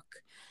in the book.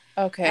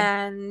 Okay.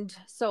 And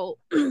so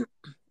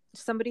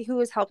somebody who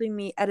was helping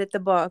me edit the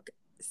book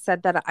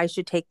said that I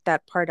should take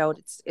that part out.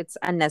 It's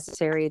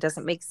unnecessary. It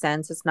doesn't make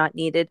sense. It's not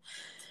needed.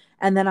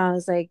 And then I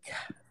was like,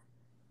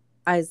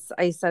 I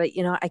said,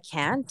 I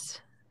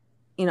can't.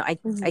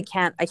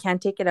 I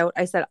can't take it out.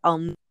 I said,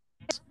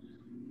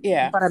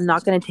 Yeah. but I'm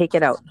not going to take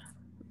it out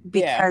Yeah.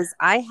 because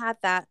I had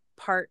that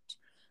part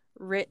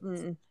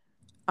written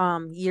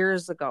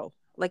years ago.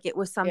 Like it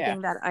was Yeah.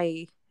 something that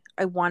I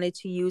wanted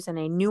to use and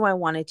I knew I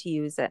wanted to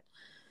use it.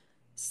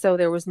 So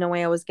there was no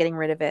way I was getting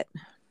rid of it.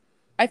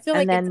 I feel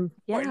And like it's then an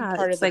important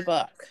part of the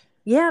book.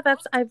 yeah,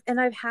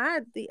 I've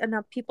had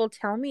enough people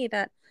tell me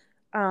that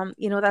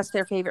that's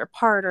their favorite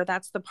part, or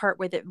that's the part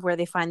where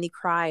they finally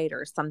cried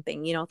or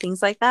something,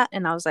 things like that.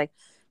 And I was like,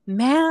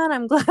 man,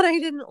 I'm glad I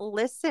didn't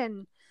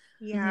listen.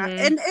 Yeah.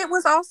 And it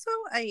was also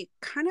a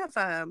kind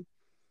of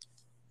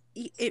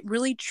it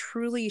really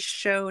truly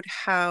showed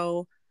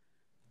how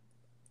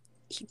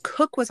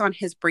Cook was on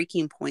his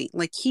breaking point.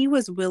 Like he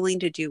was willing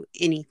to do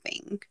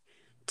anything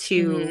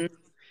to,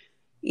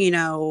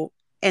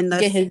 and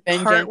Get his the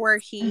part vengeance. where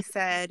he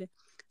said,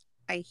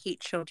 I hate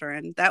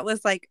children. That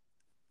was like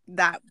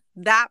that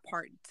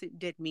part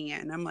did me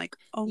in. I'm like,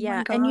 oh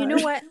my God. And you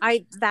know what?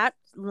 That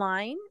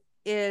line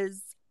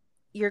is,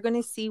 you're going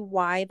to see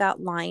why that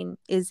line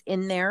is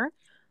in there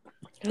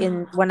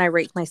when I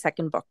write my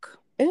second book.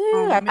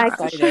 Ooh, I'm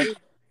excited.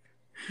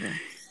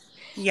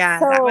 Yeah,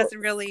 So, that was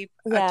really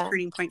a yeah.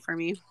 turning point for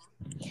me.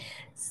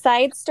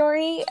 Side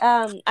story,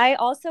 I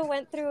also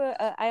went through,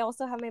 I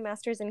also have my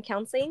master's in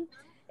counseling.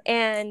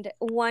 And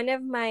one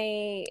of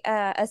my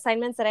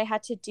assignments that I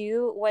had to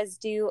do was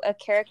do a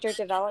character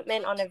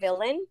development on a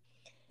villain.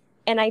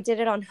 And I did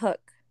it on Hook.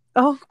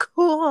 Oh,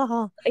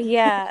 cool.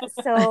 Yeah.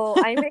 So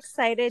I'm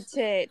excited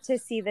to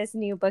see this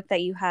new book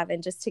that you have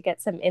and just to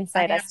get some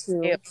insight as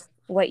to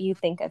what you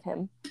think of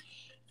him.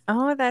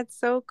 Oh, that's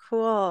so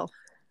cool.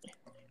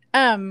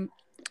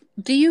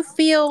 Do you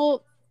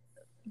feel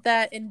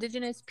that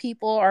Indigenous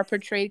people are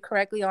portrayed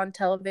correctly on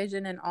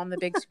television and on the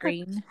big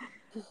screen?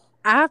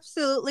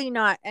 Absolutely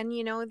not. And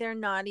they're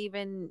not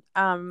even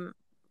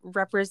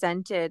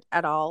represented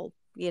at all.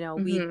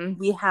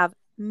 We have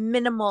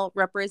minimal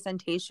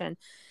representation.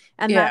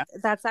 And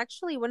that's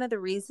actually one of the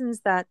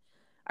reasons that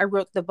I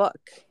wrote the book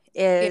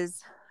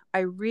is I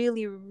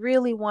really,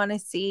 really want to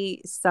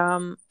see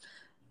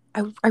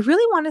I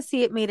really want to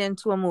see it made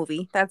into a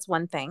movie. That's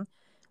one thing.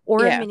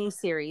 Or a mini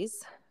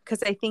series.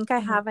 Because I think I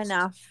have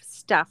enough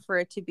stuff for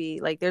it to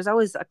be like, there's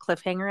always a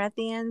cliffhanger at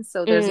the end.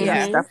 So there's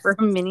enough stuff for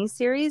a mini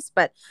series.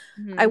 But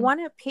I want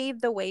to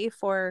pave the way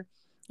for,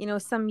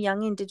 some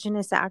young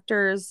Indigenous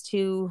actors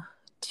to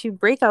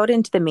break out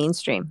into the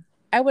mainstream.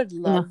 I would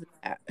love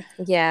that.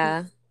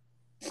 Yeah.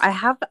 I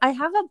have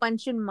a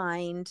bunch in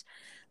mind.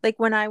 Like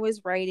when I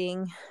was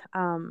writing,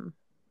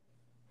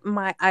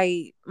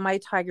 my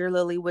Tiger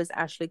Lily was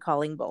Ashley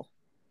Callingbull.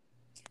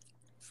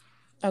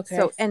 Okay.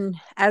 So, and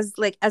as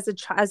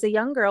a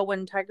young girl,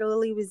 when Tiger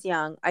Lily was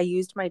young, I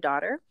used my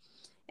daughter,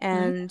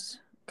 and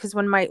because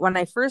when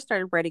I first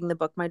started writing the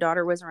book, my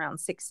daughter was around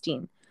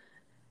 16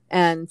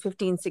 and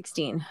 15,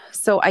 16.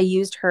 So I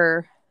used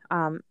her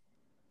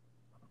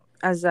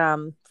as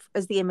the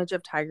image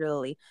of Tiger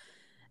Lily.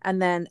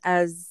 And then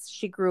as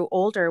she grew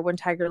older, when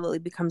Tiger Lily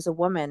becomes a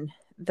woman,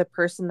 the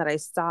person that I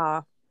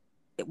saw,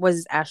 it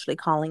was Ashley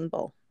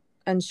Callingbull.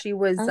 And she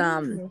was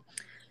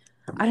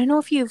I don't know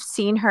if you've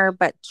seen her,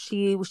 but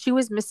she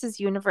was Mrs.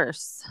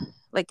 Universe.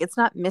 Like it's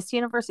not Miss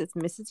Universe, it's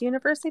Mrs.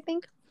 Universe, I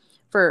think.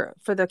 For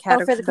the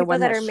category, for the people one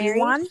that that are she married?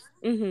 won.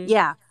 Mm-hmm.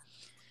 Yeah.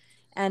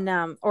 And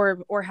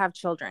or have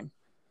children.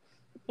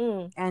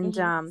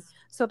 And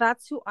so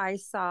that's who I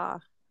saw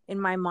in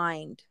my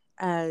mind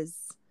as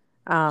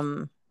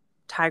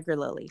Tiger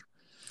Lily.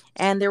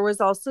 And there's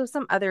also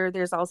some other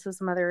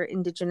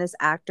Indigenous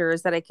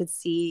actors that I could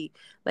see,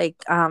 like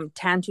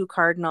Tantu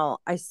Cardinal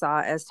I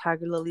saw as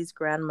Tiger Lily's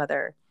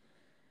grandmother.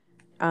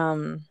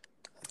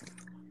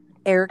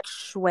 Eric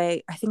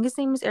Schwab, I think his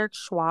name is Eric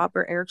Schwab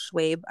or Eric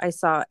Schwabe, I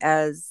saw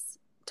as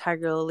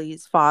Tiger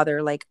Lily's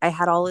father. Like I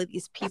had all of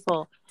these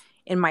people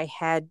in my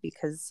head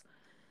because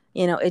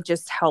it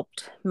just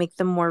helped make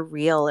them more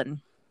real. And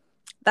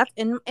that's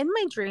in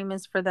my dream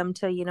is for them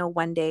to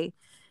one day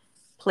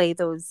play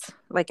those,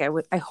 like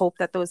I hope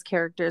that those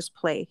characters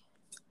play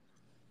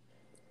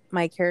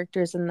my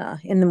characters in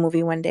the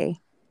movie one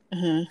day.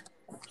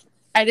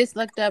 I just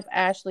looked up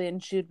Ashley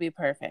and she'd be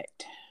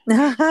perfect.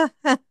 Yeah.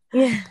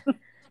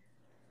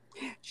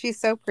 She's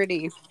so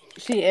pretty.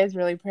 She is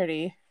really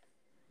pretty.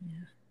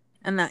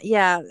 And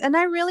and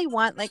I really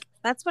want, like,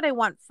 that's what I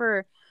want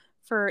for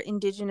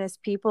Indigenous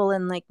people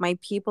and like my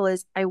people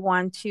is I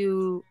want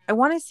to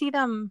see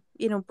them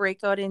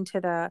break out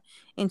into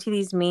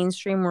these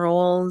mainstream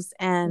roles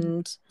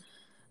and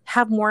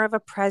have more of a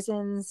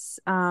presence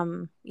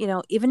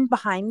even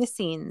behind the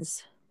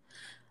scenes.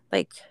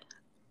 Like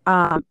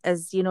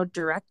as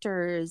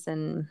directors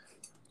and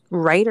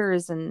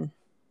writers, and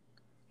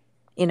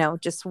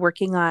just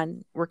working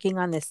on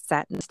this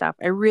set and stuff.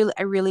 I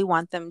really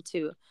want them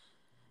to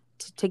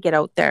get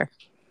out there.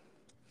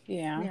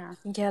 Yeah.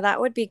 Yeah, that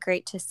would be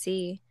great to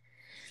see.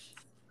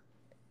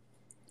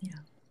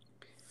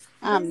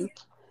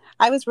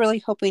 I was really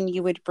hoping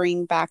you would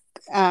bring back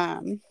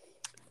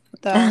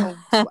the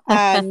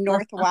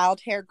North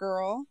Wild Hair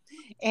Girl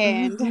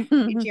and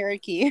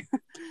Cherokee.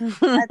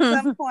 At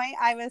some point,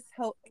 I was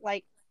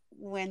like,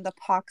 when the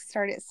pox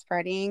started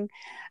spreading,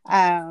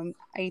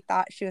 I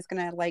thought she was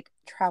gonna like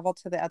travel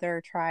to the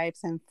other tribes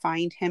and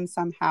find him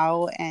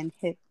somehow, and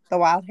the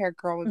wild hair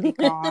girl would be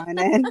gone.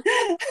 And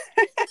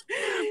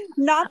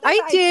not that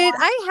I did.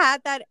 I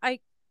had that. I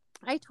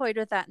toyed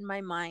with that in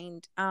my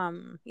mind.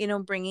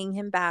 Bringing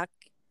him back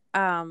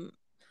as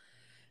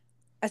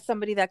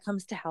somebody that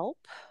comes to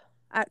help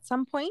at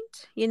some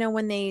point.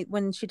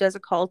 When she does a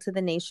call to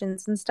the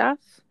nations and stuff.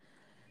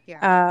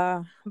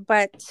 Yeah.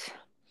 But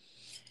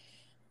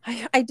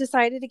I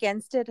decided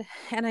against it,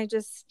 and I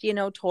just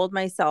told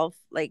myself,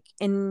 like,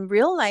 in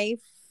real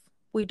life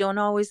we don't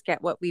always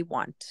get what we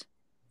want.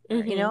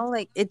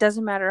 Like, it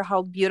doesn't matter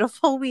how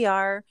beautiful we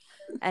are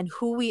and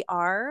who we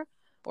are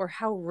or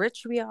how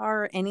rich we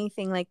are or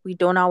anything, like, we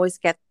don't always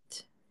get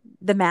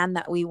the man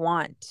that we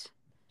want.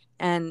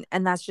 And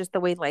that's just the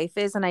way life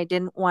is. And I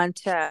didn't want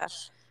to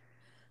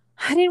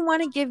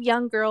give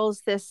young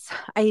girls this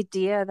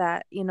idea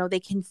that they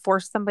can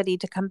force somebody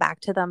to come back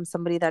to them,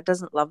 somebody that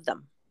doesn't love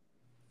them.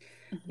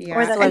 Yeah.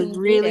 Or that So I they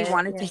really hate it.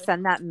 wanted to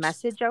send that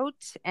message out,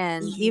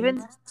 and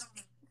even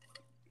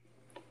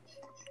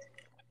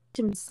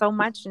so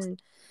much.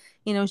 And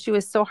she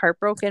was so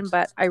heartbroken,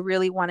 but I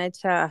really wanted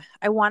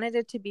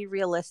it to be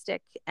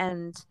realistic.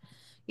 And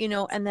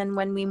and then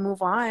when we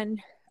move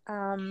on,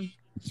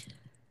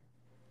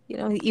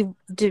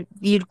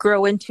 you'd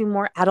grow into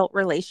more adult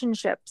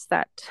relationships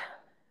that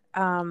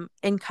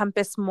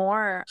encompass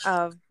more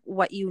of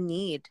what you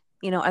need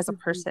as a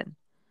person.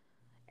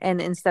 And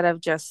instead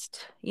of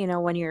just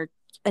when you're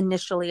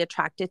initially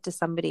attracted to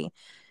somebody,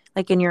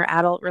 like in your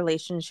adult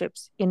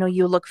relationships,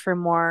 you look for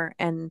more,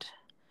 and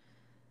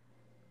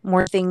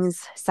more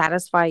things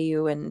satisfy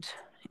you and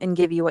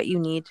give you what you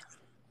need.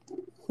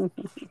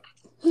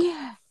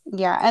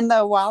 Yeah, and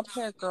the wild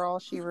hair girl,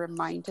 she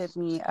reminded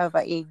me of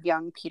a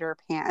young Peter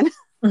Pan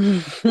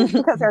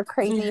because her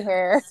crazy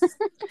hair.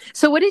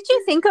 So what did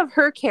you think of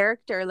her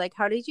character? Like,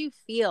 how did you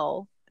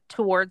feel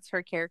towards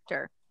her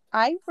character?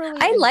 I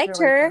liked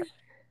her.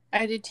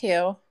 I did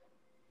too.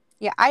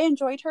 Yeah, I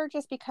enjoyed her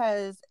just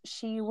because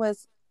she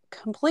was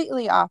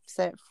completely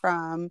opposite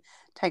from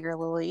Tiger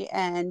Lily,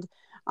 and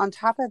on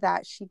top of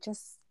that, she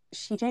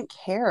didn't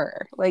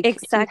care. Like,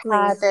 Exactly. she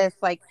had this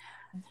like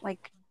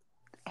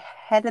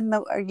head in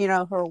the,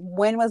 her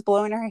wind was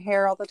blowing her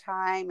hair all the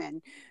time,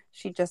 and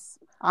she just,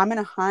 I'm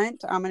gonna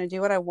hunt, I'm gonna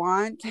do what I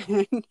want.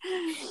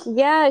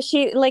 Yeah,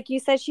 she, like you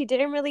said, she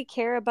didn't really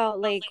care about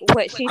like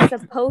what she's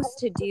supposed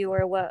to do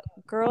or what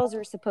girls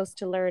are supposed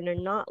to learn or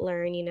not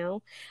learn.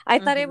 I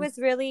thought it was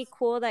really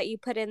cool that you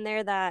put in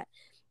there that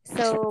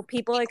so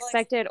people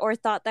expected or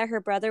thought that her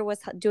brother was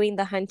doing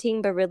the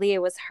hunting, but really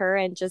it was her,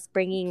 and just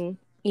bringing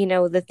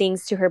the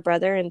things to her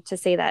brother, and to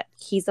say that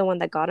he's the one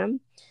that got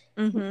him.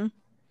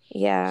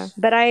 Yeah,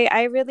 but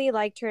I really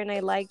liked her, and I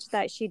liked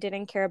that she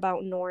didn't care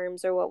about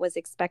norms or what was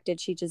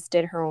expected. She just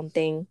did her own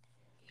thing.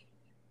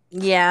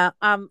 Yeah.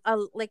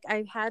 Like,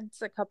 I've had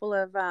a couple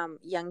of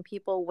young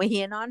people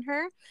weigh in on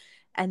her,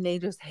 and they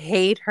just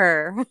hate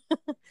her.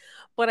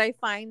 But I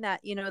find that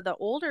the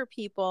older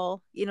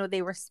people,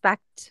 they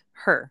respect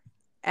her,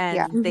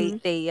 and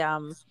they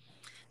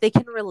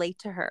can relate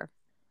to her.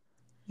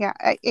 Yeah,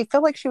 I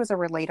feel like she was a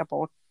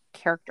relatable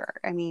character.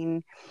 I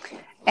mean,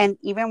 and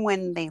even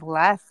when they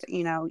left,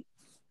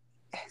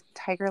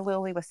 Tiger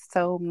Lily was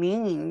so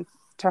mean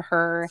to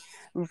her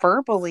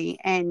verbally,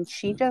 and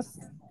she just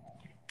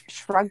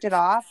shrugged it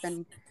off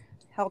and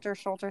held her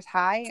shoulders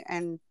high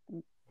and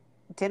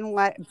didn't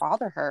let it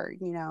bother her,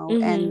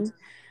 and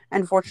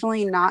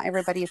unfortunately not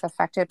everybody is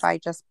affected by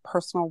just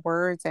personal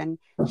words, and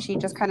she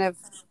just kind of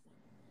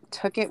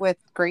took it with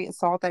great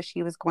salt that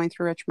she was going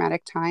through a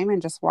traumatic time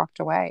and just walked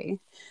away.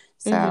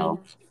 So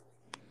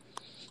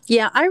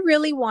yeah, I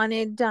really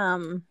wanted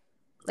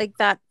like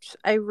that.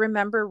 I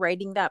remember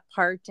writing that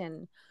part,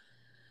 and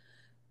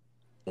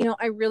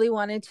I really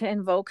wanted to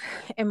invoke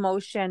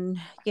emotion,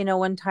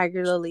 when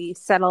Tiger Lily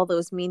said all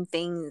those mean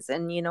things,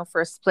 and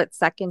for a split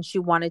second she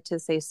wanted to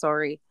say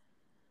sorry,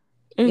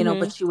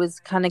 but she was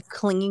kind of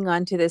clinging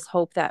on to this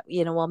hope that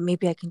well,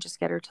 maybe I can just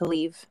get her to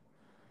leave.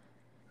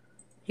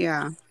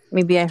 Yeah,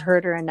 maybe I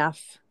hurt her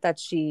enough that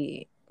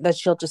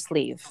she'll just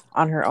leave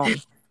on her own.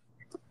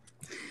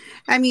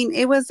 I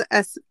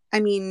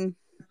mean,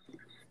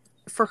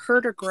 for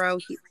her to grow,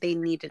 they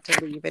needed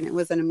to leave, and it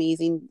was an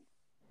amazing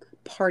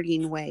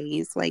parting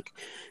ways. Like,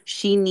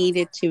 she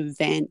needed to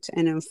vent,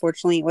 and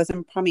unfortunately it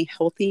wasn't probably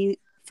healthy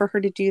for her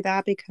to do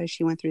that because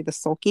she went through the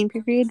sulking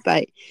period,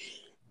 but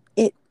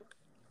it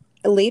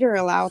later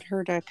allowed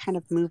her to kind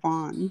of move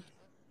on.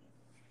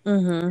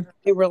 Mm-hmm.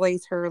 I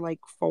realize her like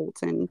fault,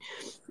 and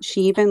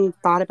she even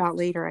thought about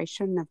later, I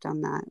shouldn't have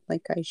done that.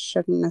 Like I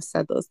shouldn't have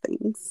said those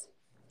things.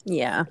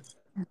 Yeah.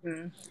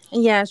 Mm-hmm.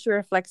 And yeah, she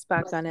reflects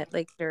back on it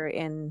like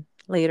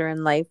later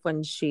in life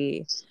when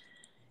she,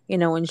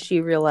 when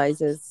she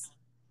realizes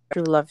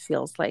true love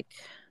feels like.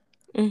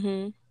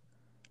 Mm-hmm.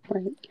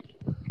 Right.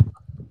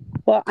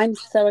 Well, I'm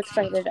so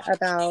excited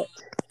about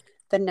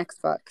the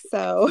next book.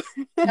 So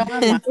No,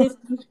 I'm if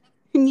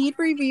you need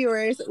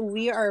reviewers,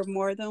 we are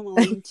more than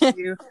willing to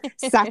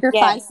Yes.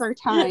 sacrifice our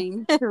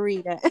time to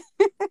read it.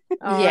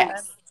 Oh,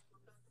 Yes.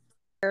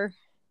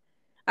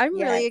 I'm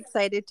Yes. really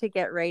excited to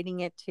get writing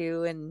it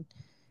too. And,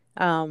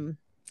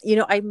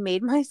 I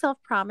made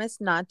myself promise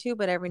not to,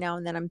 but every now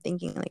and then I'm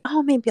thinking like,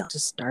 oh, maybe I'll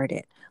just start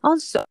it. I'll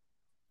just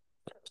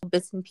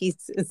bits and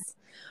pieces.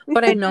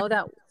 But I know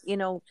that,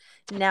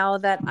 now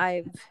that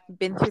I've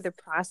been through the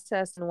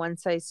process and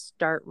once I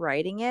start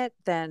writing it,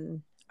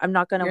 then I'm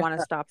not going to You're want to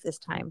so- stop this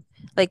time.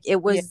 Like Yeah.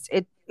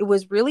 it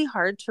was really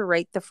hard to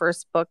write the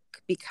first book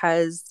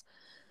because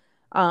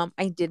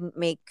I didn't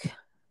make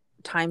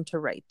time to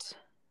write.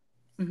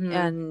 Mm-hmm.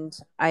 And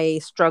I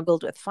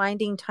struggled with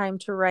finding time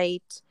to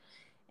write,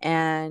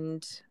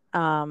 and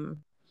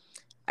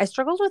I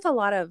struggled with a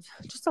lot of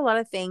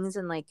things,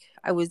 and like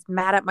I was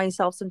mad at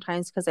myself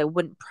sometimes because I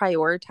wouldn't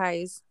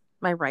prioritize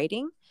my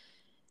writing.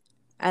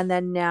 And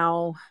then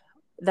now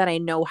that I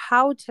know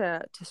how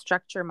to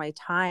structure my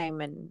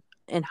time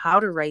and how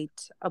to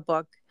write a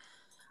book,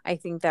 I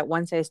think that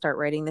once I start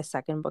writing the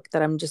second book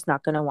that I'm just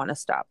not going to want to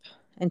stop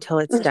until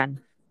it's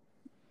done.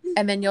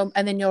 And then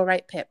you'll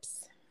write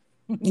Pips.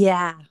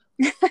 Yeah.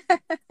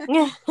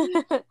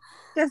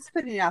 Just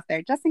putting it out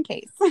there, just in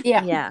case.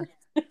 Yeah. Yeah.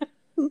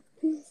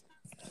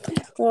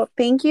 Well,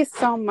 thank you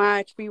so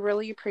much. We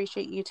really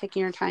appreciate you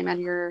taking your time out of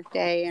your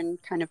day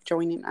and kind of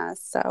joining us.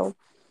 So,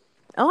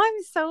 Oh,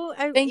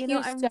 Thank you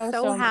I'm so, so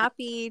so much.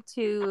 happy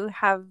to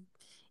have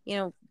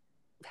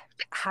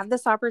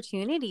this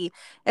opportunity,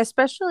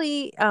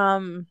 especially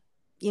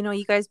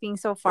you guys being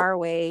so far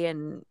away,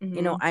 and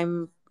Mm-hmm.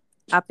 I'm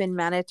up in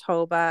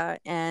Manitoba,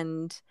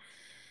 and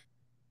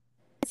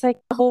it's like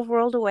the whole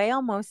world away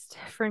almost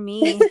for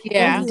me.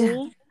 Yeah.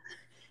 And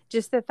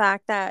just the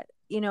fact that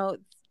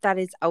that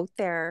is out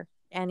there,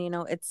 and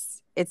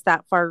it's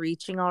that far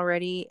reaching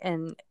already,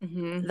 and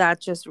Mm-hmm. that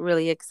just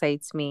really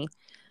excites me.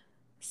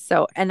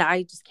 So, and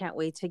I just can't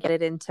wait to get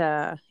it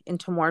into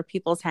more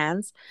people's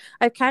hands.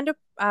 I've kind of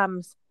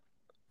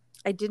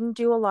I didn't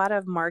do a lot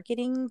of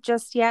marketing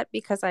just yet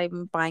because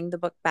I'm buying the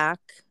book back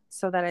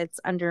so that it's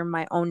under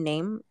my own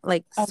name,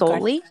 like Oh, God.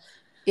 solely.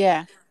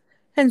 Yeah.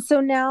 And so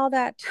now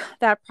that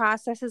that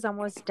process is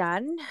almost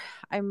done,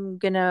 I'm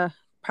gonna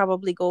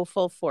probably go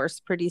full force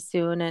pretty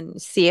soon and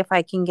see if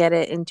I can get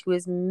it into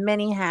as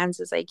many hands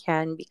as I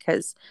can,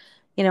 because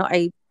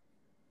I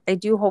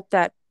do hope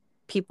that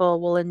people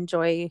will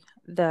enjoy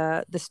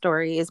the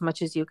story as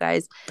much as you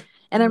guys.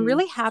 And I'm Mm-hmm.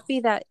 really happy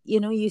that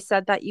you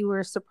said that you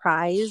were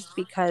surprised,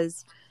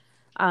 because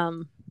I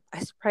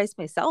surprised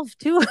myself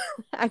too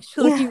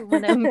actually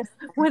when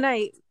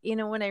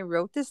I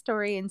wrote this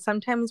story. And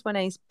sometimes when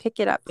I pick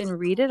it up and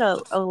read it a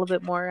little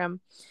bit more,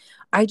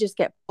 I just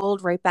get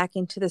pulled right back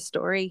into the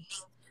story,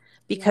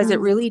 because Yeah. it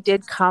really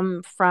did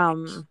come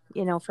from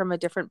a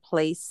different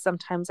place.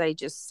 Sometimes I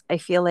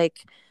feel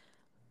like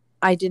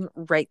I didn't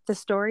write the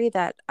story,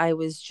 that I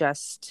was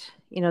just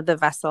the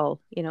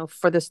vessel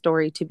for the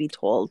story to be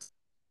told.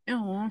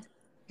 Oh.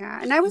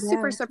 yeah. And I was Yeah.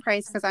 super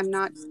surprised because I'm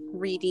not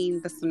reading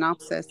the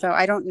synopsis. So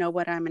I don't know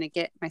what I'm going to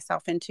get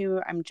myself into.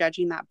 I'm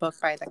judging that book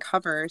by the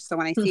cover. So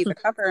when I see the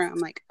cover, I'm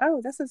like, oh,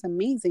 this is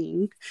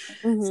amazing.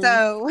 Mm-hmm.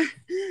 So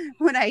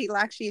when I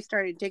actually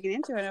started digging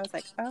into it, I was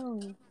like,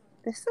 oh,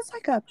 this is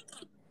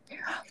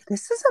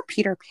a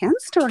Peter Pan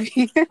story.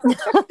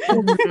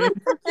 Mm-hmm.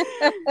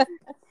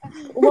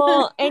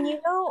 Well, and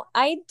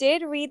I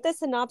did read the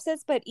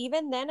synopsis, but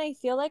even then, I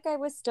feel like I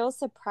was still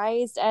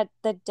surprised at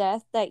the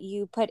depth that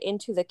you put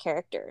into the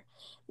character,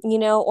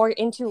 or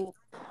into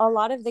a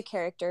lot of the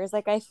characters.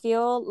 Like, I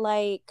feel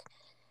like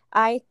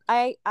I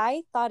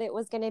thought it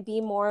was going to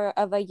be more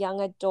of a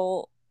young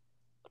adult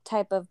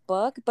type of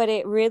book, but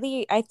it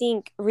really, I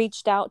think,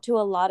 reached out to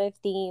a lot of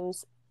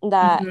themes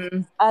that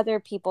Mm-hmm. other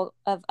people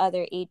of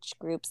other age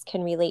groups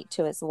can relate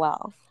to as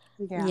well.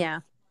 Yeah.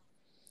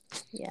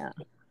 Yeah,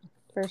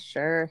 for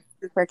sure.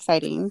 Super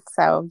exciting.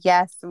 So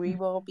yes, we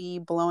will be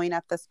blowing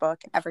up this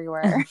book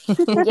everywhere.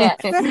 Yes.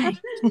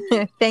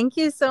 Thank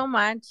you so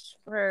much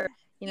for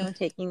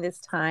taking this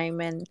time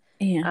and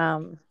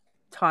Yeah.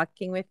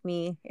 talking with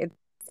me.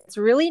 It's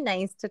really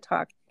nice to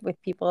talk with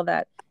people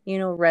that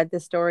read the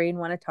story and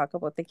want to talk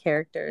about the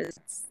characters.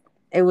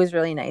 It was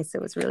really nice.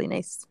 It was really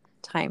nice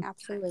time.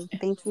 Absolutely.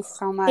 Thank you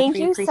so much. Thank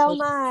We you so appreciate it.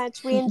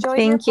 much. We enjoyed your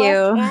Thank book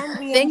you. and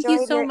we Thank you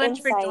enjoyed so your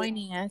much for insight.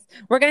 joining us.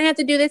 We're gonna have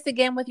to do this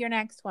again with your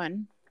next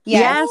one.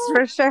 Yes. Yes,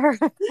 for sure.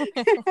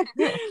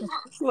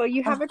 Well,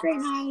 you have a great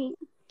night.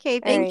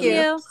 Okay, Thank thank you.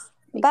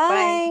 you.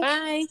 Bye.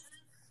 Bye.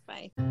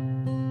 Bye. Bye.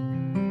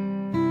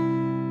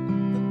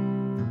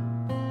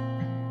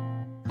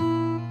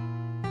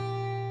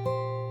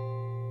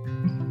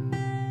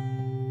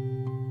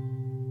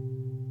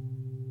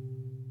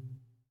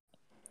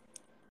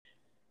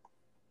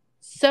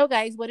 So,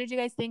 guys, what did you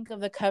guys think of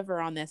the cover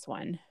on this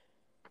one?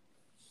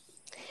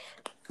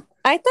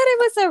 I thought it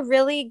was a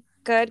really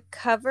good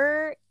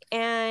cover,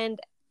 and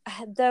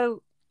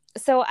so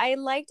I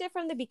liked it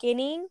from the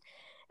beginning,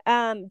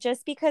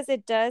 just because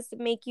it does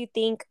make you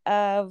think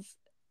of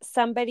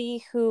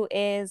somebody who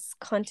is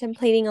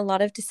contemplating a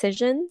lot of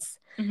decisions.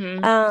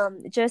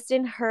 Just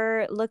in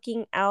her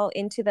looking out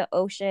into the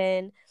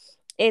ocean,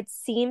 it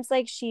seems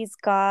like she's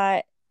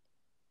got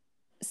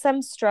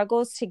some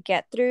struggles to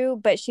get through,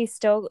 but she's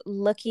still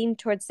looking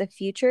towards the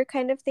future,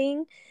 kind of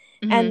thing.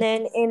 And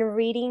then in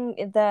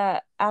reading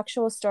the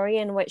actual story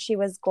and what she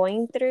was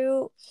going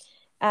through,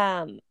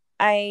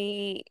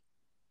 I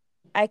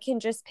can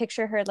just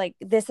picture her like,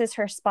 this is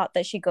her spot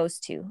that she goes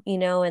to,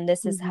 and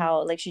this is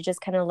how, like, she just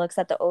kind of looks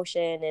at the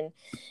ocean and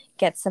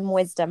gets some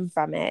wisdom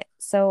from it.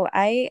 So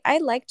I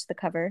liked the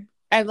cover.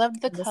 I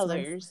loved the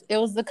colors. It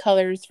was the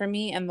colors for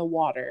me and the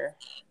water.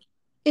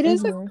 It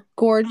is a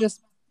gorgeous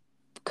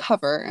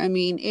cover. I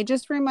mean, it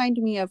just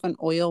reminded me of an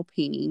oil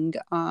painting.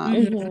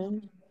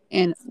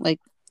 And like,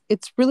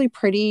 it's really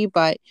pretty,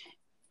 but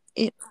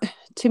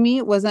to me,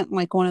 it wasn't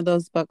like one of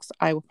those books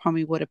I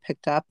probably would have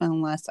picked up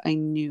unless I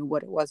knew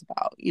what it was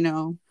about,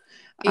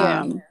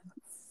 Yeah.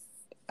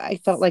 I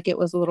felt like it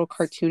was a little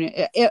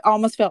cartoony. It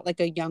almost felt like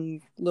a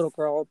young little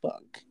girl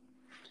book.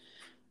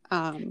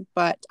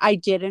 But I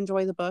did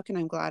enjoy the book, and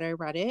I'm glad I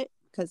read it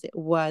because it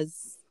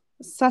was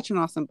such an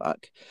awesome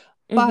book.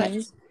 But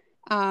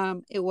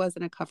it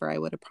wasn't a cover I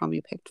would have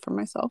probably picked for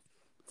myself.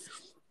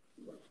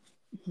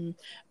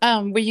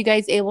 Were you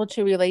guys able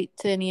to relate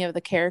to any of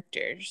the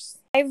characters?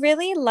 I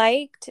really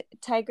liked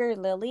Tiger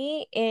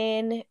Lily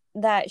in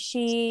that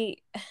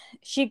she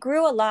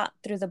grew a lot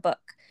through the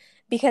book,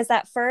 because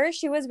at first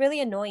she was really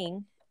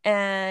annoying,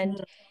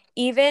 and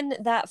even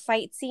that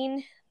fight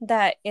scene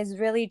that is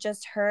really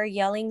just her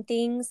yelling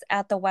things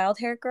at the wild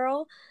hair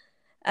girl,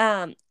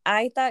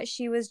 I thought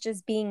she was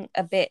just being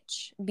a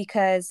bitch,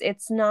 because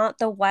it's not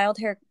the wild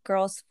hair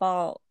girl's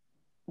fault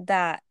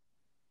that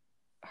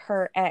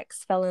her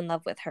ex fell in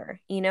love with her,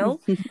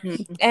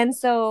 And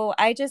so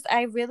I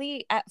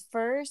really, at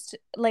first,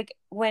 like,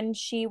 when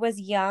she was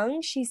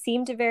young, she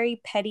seemed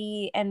very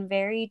petty and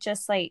very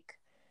just like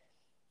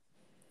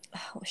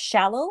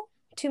shallow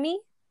to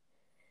me.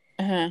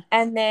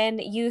 And then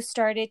you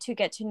started to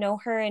get to know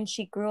her, and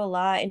she grew a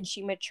lot and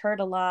she matured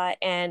a lot.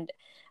 And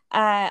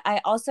I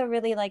also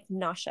really liked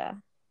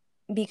Nasha,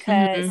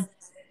 because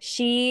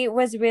she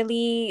was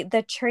really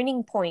the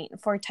turning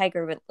point for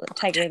Tiger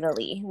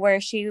Lily,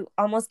 where she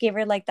almost gave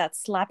her like that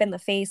slap in the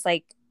face,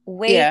 like,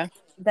 wake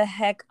the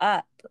heck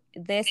up.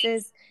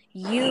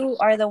 You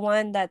are the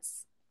one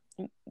that's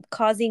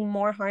causing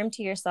more harm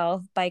to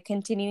yourself by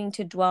continuing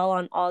to dwell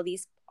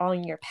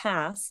on your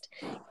past.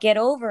 Get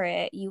over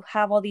it. You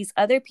have all these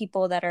other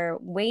people that are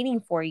waiting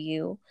for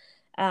you.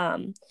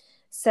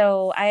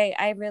 So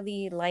I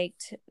really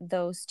liked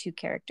those two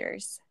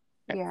characters.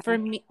 Yeah.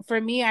 For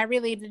me, I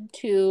related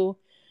to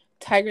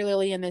Tiger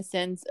Lily in the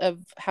sense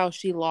of how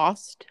she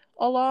lost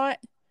a lot.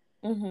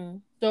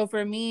 So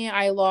for me,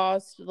 I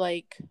lost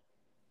like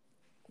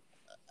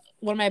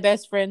one of my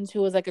best friends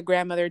who was like a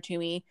grandmother to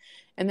me,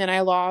 and then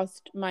I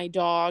lost my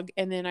dog,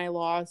 and then I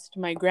lost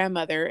my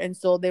grandmother, and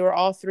so they were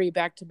all three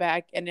back to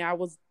back, and I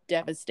was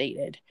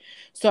devastated.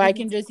 So I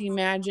can just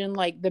imagine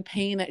like the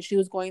pain that she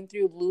was going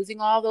through, losing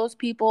all those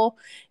people,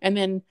 and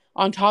then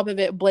on top of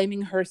it,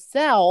 blaming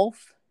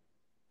herself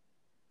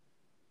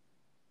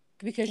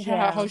because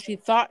how she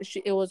thought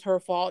it was her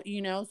fault,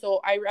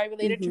 So I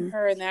related to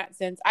her in that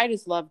sense. I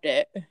just loved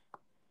it.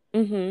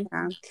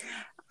 Yeah.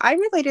 I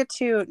related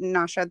to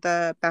Nasha,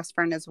 the best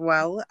friend, as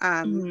well.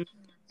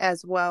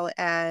 As well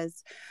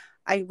as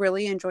I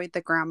really enjoyed the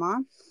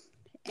grandma.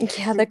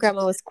 Yeah, the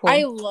grandma was cool.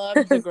 I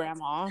loved the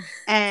grandma.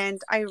 And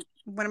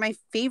one of my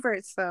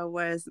favorites though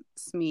was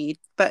Smee,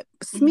 but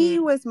Smee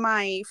was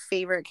my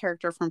favorite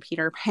character from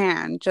Peter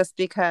Pan, just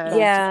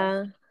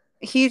because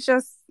he's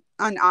just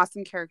an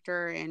awesome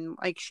character, and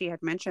like she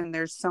had mentioned,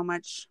 there's so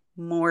much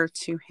more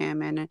to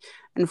him, and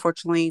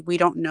unfortunately we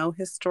don't know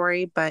his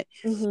story, but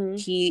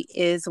he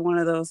is one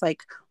of those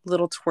like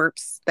little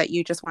twerps that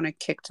you just want to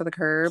kick to the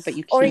curb, but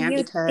you can't, or you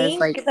because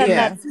think like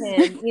that's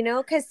him,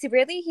 because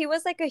really he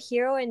was like a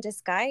hero in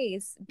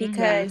disguise,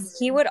 because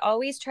he would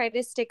always try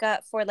to stick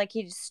up for, like,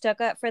 he stuck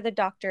up for the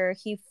doctor,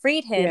 he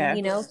freed him,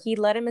 he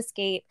let him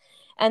escape,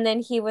 and then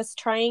he was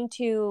trying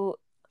to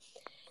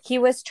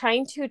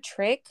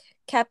trick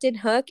Captain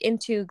Hook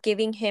into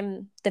giving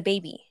him the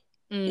baby.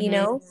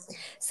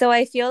 So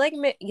I feel like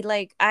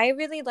I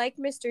really like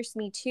Mr.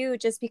 Smee too,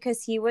 just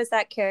because he was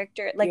that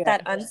character, like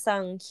that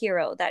unsung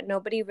hero that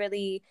nobody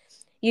really,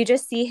 you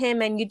just see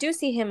him, and you do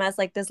see him as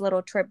like this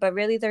little trip, but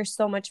really there's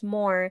so much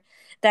more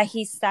that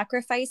he's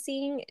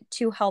sacrificing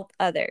to help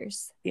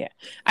others.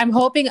 I'm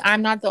hoping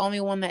I'm not the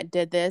only one that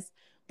did this,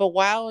 but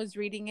while I was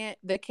reading it,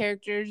 the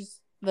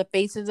characters, the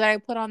faces that I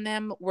put on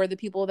them were the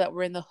people that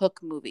were in the Hook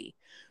movie.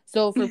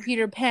 So for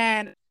Peter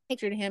Pan, I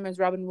pictured him as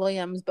Robin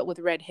Williams, but with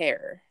red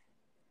hair.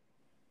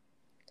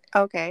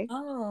 Okay.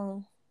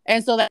 Oh.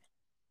 And so that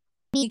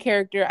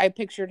character, I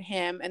pictured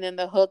him, and then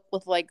the Hook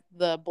with like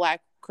the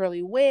black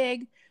curly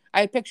wig.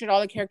 I pictured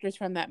all the characters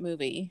from that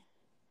movie.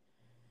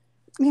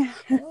 Yeah.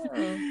 Oh,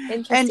 And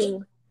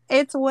interesting.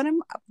 it's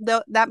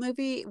that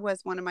movie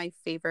was one of my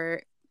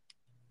favorite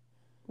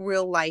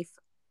real life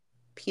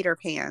Peter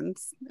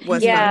Pans.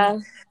 Was Yeah.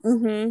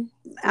 Me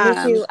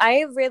Um, too.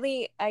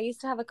 I used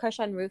to have a crush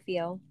on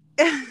Rufio.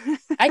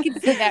 I could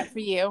see that for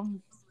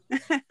you.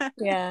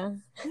 Yeah.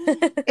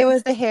 It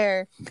was the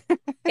hair.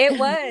 It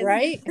was.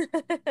 Right?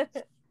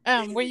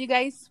 Were you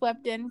guys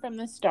swept in from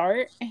the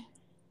start?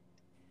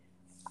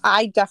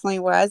 I definitely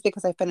was,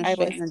 because I finished I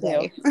it in a was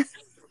day.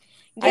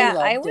 Yeah,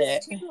 I loved was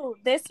it. too.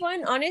 This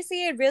one,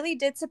 honestly, it really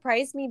did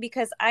surprise me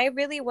because I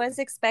really was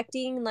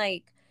expecting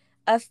like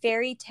a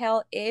fairy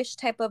tale-ish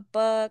type of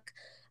book.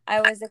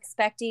 I was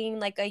expecting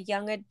like a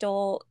young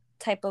adult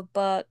type of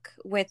book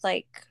with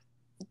like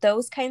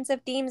those kinds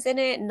of themes in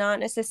it, not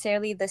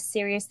necessarily the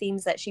serious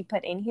themes that she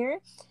put in here.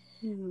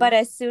 But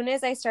as soon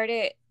as I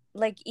started,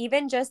 like,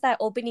 even just that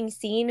opening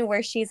scene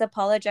where she's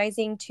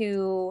apologizing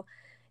to,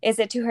 is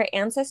it to her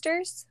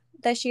ancestors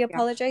that she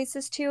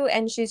apologizes to?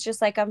 And she's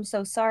just like, I'm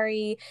so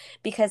sorry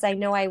because I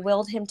know I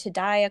willed him to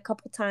die a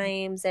couple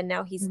times and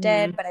now he's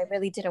dead, but I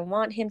really didn't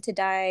want him to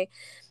die.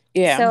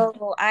 Yeah.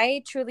 So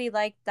I truly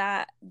like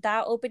that.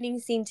 That opening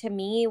scene to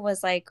me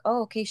was like,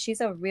 oh, okay, she's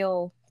a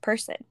real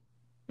person.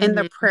 And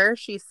the prayer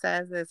she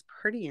says is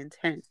pretty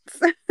intense.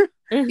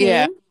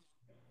 Yeah.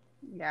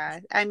 Yeah.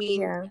 I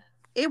mean,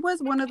 it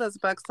was one of those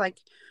books, like,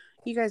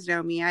 you guys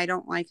know me, I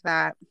don't like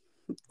that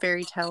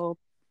fairy tale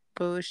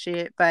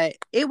bullshit, but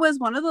it was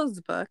one of those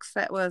books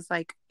that was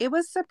like, it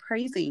was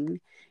surprising.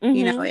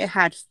 You know, it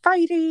had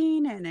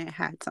fighting and it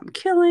had some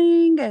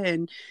killing,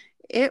 and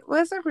it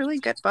was a really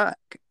good book.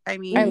 I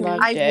mean, I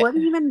loved it.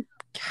 wouldn't even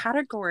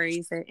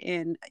categorize it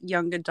in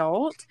young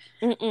adult.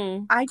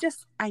 I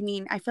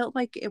felt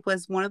like it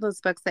was one of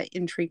those books that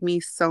intrigued me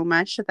so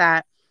much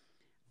that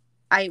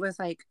I was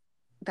like,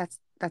 that's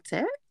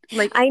it.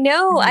 Like, I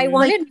know, I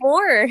wanted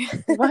more.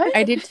 What?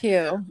 I did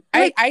too.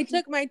 Like, I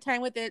took my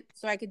time with it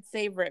so I could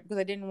savor it because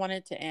I didn't want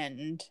it to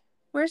end.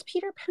 Where's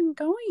Peter Pan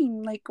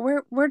going? Like,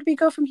 where do we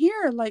go from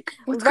here? Like,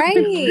 what's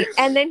right.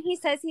 And then he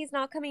says he's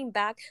not coming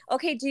back.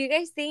 Okay, do you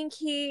guys think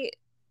he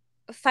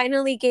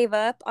finally gave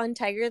up on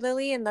Tiger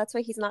Lily and that's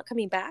why he's not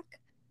coming back?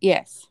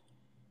 Yes.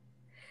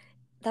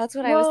 That's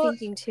what I was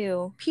thinking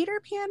too.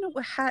 Peter Pan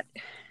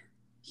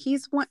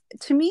he's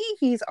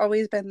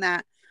always been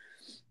that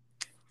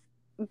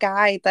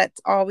guy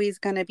that's always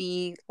going to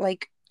be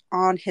like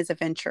on his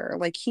adventure.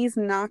 Like, he's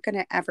not going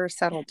to ever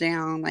settle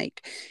down.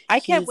 Like, I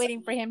kept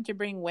waiting for him to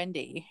bring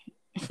Wendy.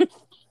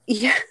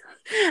 Yeah.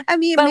 I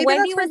mean, but maybe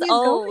Wendy that's was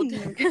where old.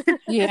 Going.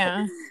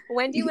 Yeah.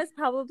 Wendy was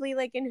probably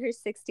like in her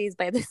 60s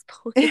by this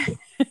point.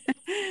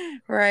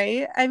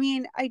 Right. I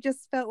mean, I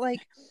just felt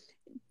like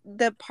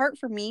the part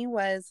for me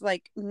was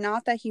like,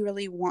 not that he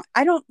really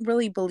I don't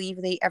really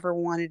believe they ever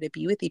wanted to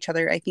be with each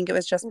other. I think it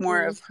was just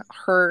more of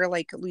her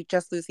like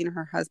just losing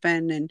her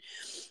husband and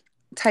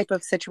type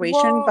of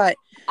situation. But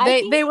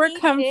they were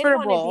comfortable.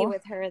 Did want to be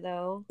with her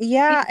though.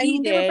 Yeah, I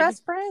mean, they were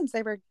best friends.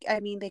 They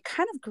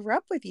kind of grew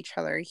up with each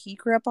other. He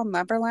grew up on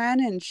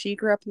Neverland and she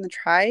grew up in the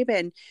tribe,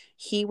 and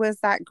he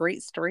was that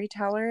great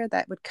storyteller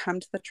that would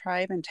come to the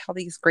tribe and tell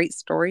these great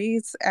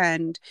stories,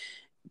 and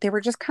they were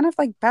just kind of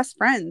like best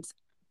friends.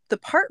 The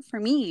part for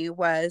me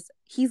was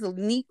he's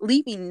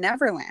leaving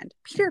Neverland.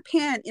 Peter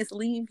Pan is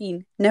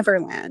leaving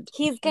Neverland.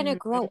 He's gonna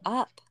grow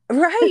up.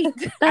 Right.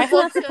 That's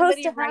not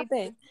supposed to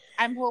happen.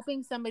 I'm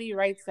hoping somebody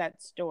writes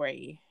that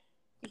story.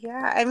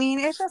 Yeah, I mean,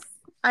 it's just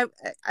I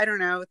don't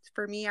know.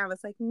 For me, I was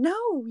like,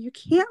 no, you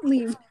can't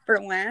leave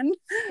Neverland.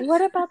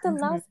 What about the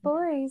Lost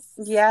Boys?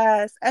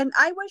 Yes, and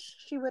I wish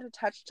she would have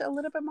touched a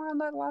little bit more on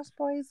the Lost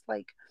Boys.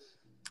 Like,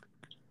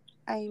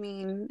 I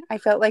mean, I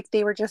felt like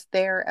they were just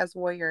there as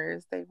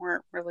warriors. They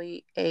weren't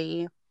really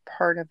a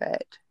part of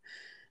it.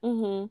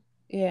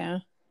 Yeah.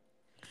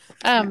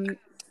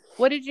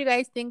 What did you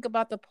guys think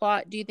about the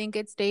plot? Do you think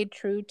it stayed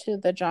true to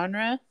the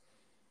genre?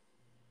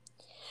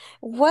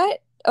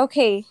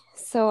 Okay,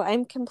 so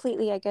I'm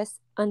completely, I guess,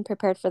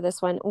 unprepared for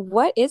this one.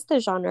 What is the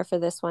genre for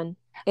this one?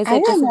 Is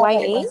it just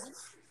YA?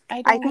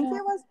 I think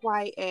it was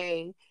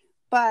YA,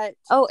 but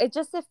it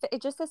just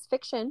says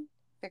fiction.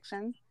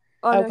 Fiction.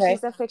 Oh no,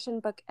 she's a fiction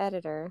book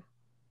editor.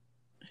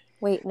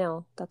 Wait,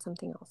 no, that's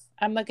something else.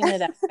 I'm looking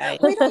it up.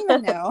 We don't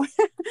even know.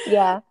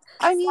 Yeah.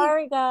 I mean,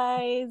 sorry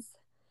guys.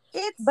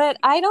 But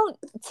I don't.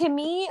 To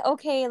me,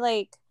 okay,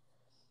 like,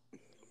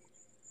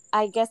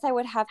 I guess I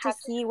would have to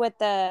see what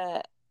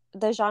the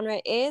genre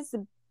is,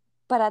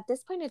 but at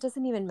this point, it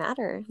doesn't even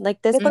matter.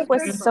 Like, this book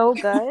was so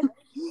good.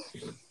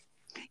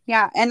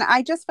 Yeah, and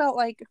I just felt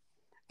like,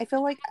 I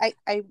feel like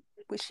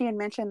she had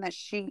mentioned that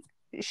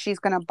she's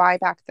gonna buy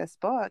back this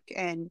book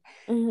and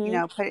you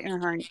know, put it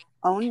in her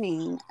own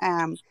name.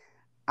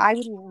 I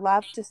would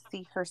love to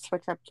see her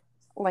switch up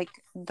like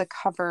the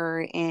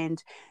cover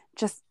and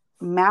just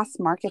mass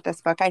market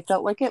this book. I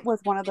felt like it was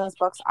one of those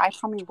books I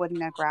probably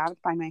wouldn't have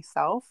grabbed by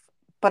myself,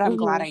 but I'm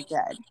glad I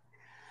did.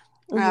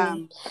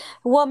 Um,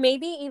 Well,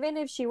 maybe even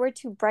if she were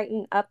to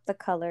brighten up the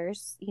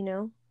colors,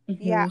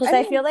 yeah, because I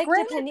I mean, feel like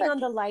granted, depending on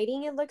the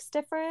lighting, it looks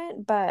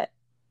different, but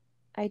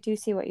I do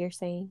see what you're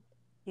saying.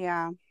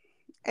 yeah,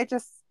 it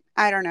just,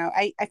 I don't know.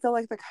 I feel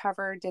like the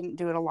cover didn't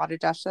do it a lot of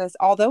justice.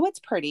 Although it's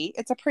pretty,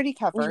 it's a pretty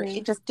cover.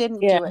 It just didn't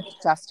do it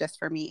justice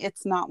for me.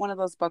 It's not one of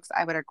those books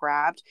I would have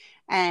grabbed.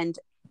 And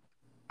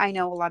I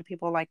know a lot of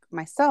people like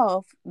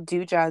myself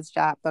do judge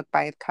that book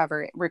by the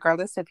cover,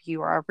 regardless if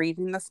you are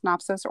reading the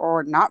synopsis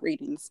or not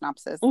reading the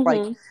synopsis.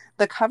 Like,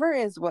 the cover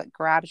is what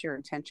grabs your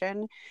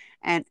attention.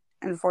 And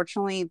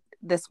unfortunately,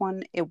 this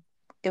one, it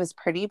was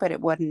pretty, but I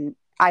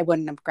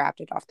wouldn't have grabbed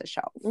it off the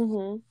shelf.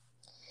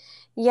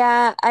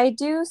 Yeah, I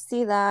do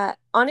see that.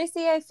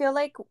 Honestly, I feel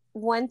like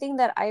one thing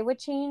that I would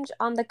change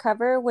on the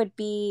cover would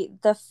be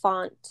the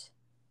font.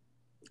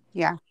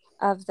 Yeah.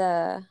 Of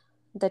the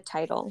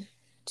title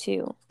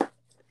too.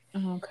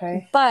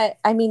 Okay. But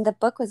I mean, the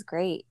book was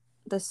great.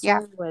 The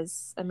story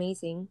was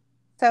amazing.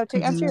 So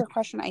to answer your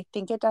question, I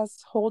think it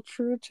does hold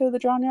true to the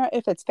genre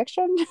if it's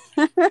fiction.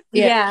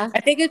 Yeah. I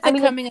think it's a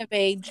coming of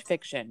age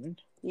fiction.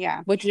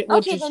 Yeah. Which is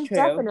true.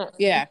 Definitely.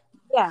 Yeah.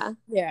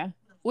 Yeah.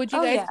 Would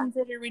you guys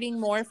consider reading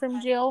more from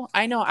Jill?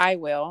 I know I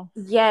will.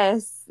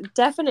 Yes,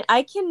 definitely.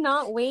 I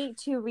cannot wait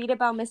to read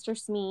about Mr.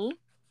 Smee.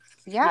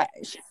 Yeah,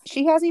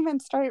 she hasn't even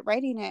started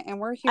writing it, and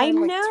we're here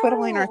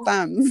twiddling our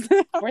thumbs.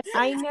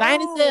 I know.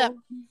 Sign us up.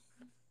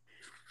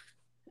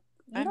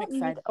 I'm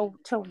excited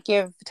to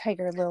give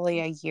Tiger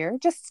Lily a year.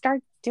 Just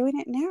start doing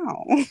it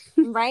now.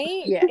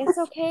 Right? Yeah. It's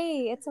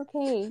okay. It's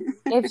okay.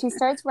 If she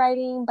starts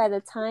writing, by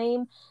the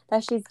time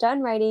that she's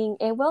done writing,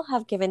 it will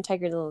have given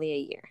Tiger Lily a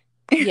year.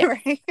 Yeah.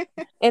 Right.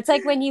 It's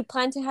like when you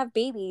plan to have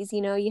babies,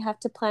 you have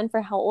to plan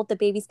for how old the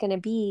baby's going to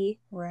be.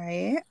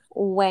 Right.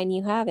 When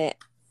you have it.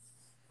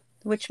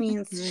 Which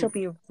means she'll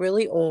be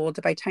really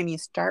old by the time you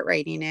start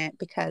writing it,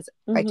 because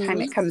by the time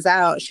it comes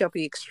out, she'll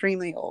be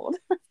extremely old.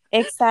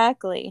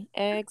 Exactly.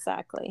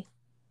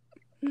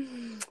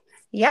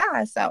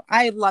 Yeah, so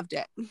I loved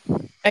it.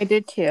 I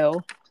did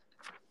too.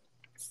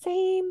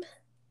 Same.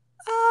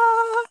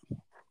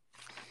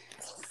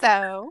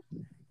 So,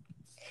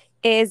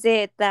 is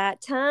it that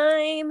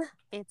time?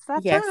 It's that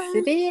time. Yes,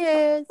 it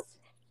is.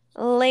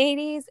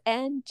 Ladies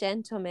and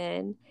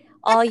gentlemen,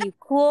 all you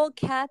cool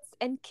cats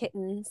and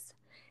kittens,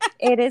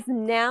 it is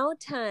now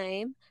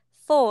time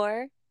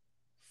for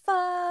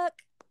Fuck,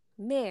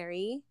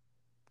 Marry,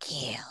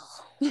 Kill.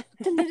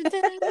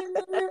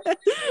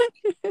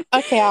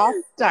 Okay,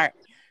 I'll start.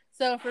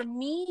 So for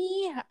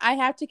me, I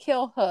have to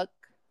kill Hook.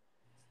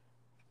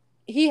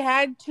 He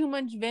had too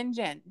much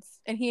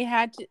vengeance, and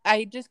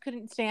I just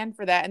couldn't stand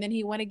for that. And then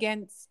he went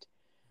against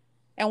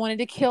and wanted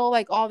to kill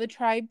like all the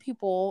tribe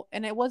people,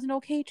 and it wasn't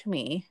okay to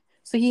me.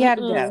 So he had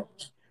to go.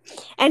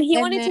 And he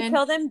wanted to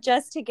kill them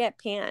just to get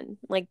Pan.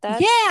 Like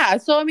that. Yeah.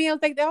 So I mean, I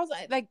was like, that was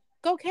like,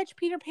 go catch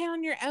Peter Pan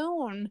on your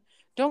own.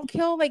 Don't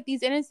kill like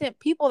these innocent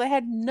people that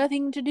had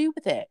nothing to do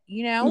with it,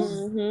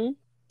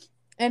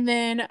 And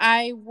then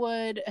I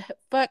would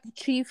fuck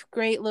Chief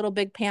Great Little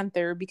Big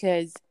Panther,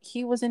 because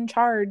he was in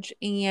charge,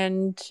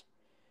 and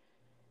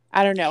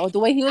I don't know, the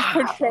way he was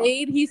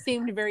portrayed, he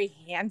seemed very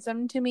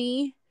handsome to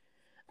me.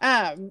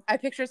 I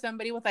picture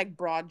somebody with like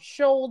broad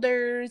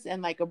shoulders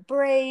and like a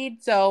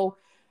braid, so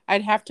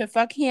I'd have to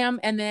fuck him,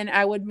 and then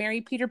I would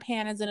marry Peter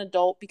Pan as an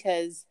adult,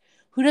 because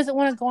who doesn't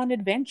want to go on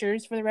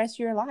adventures for the rest of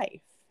your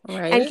life?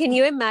 Right. And can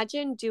you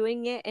imagine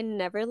doing it in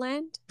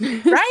Neverland?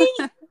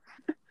 Right?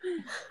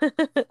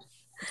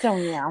 So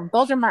yeah,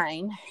 those are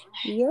mine.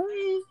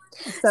 Yay.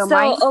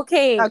 So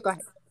okay. Oh, go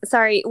ahead.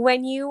 Sorry,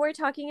 when you were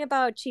talking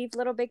about Chief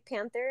Little Big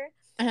Panther,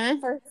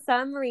 for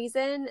some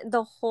reason,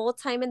 the whole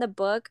time in the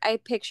book, I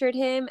pictured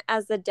him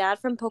as the dad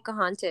from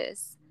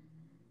Pocahontas.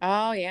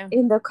 Oh, yeah.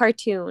 In the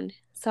cartoon.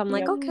 So I'm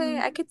like, okay,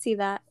 I could see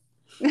that.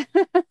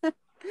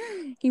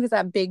 He was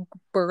that big,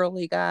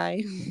 burly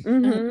guy.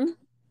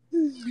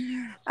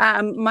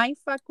 My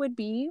fuck would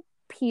be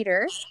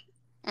Peter.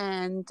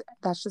 And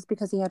that's just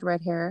because he had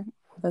red hair,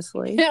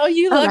 obviously. Oh,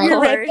 you love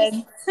your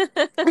red.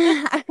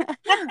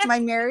 My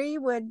Mary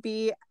would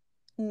be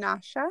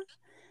Nasha,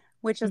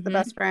 which is the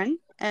best friend.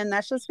 And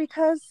that's just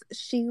because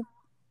she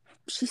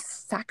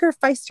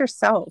sacrificed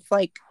herself.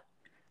 Like,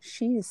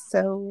 she is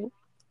so...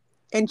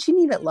 And she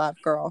needed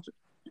love, girl.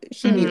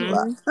 She needed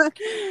love.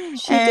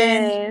 She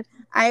did.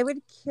 I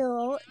would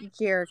kill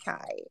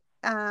Jerikai.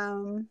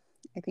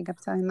 I think I'm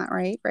saying that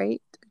right?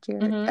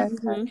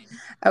 Jerikai.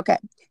 Okay.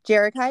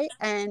 Jerikai.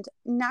 And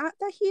not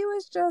that he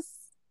was just...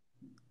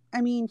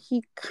 I mean,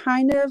 he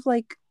kind of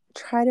like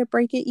tried to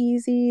break it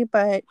easy,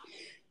 but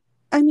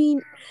I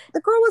mean, the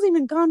girl wasn't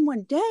even gone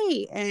one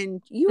day,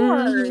 and you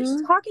are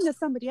talking to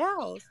somebody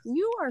else.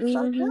 You are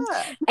fucked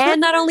up.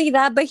 And not only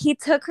that, but he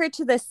took her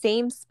to the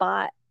same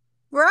spot.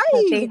 Right.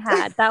 That they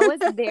had. That was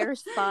their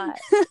spot.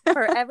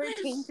 Forever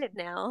tainted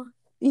now.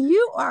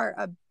 You are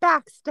a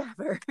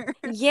backstabber.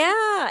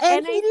 Yeah.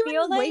 And I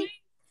feel like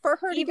for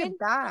her to get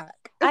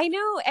back. I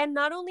know. And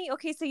not only,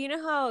 okay, so you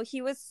know how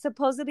he was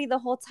supposedly the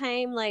whole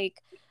time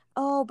like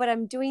oh, but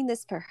I'm doing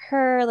this for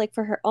her, like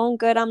for her own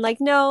good. I'm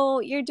like, no,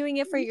 you're doing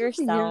it for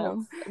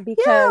yourself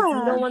because you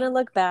Yeah. don't want to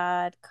look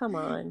bad. Come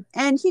on.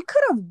 And he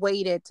could have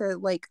waited to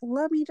like,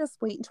 let me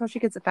just wait until she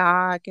gets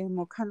back and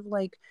we'll kind of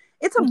like,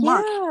 it's a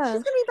month. Yeah.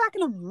 She's gonna be back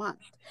in a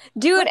month.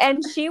 Dude,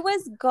 and she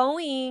was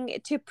going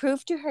to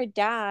prove to her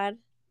dad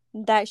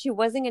that she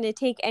wasn't going to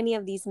take any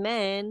of these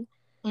men.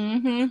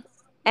 Mm-hmm.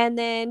 And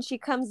then she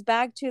comes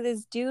back to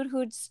this dude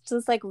who's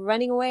just like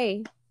running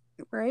away.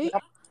 Right?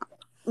 Yep.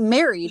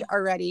 Married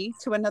already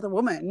to another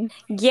woman.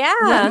 Yeah.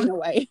 Running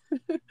away.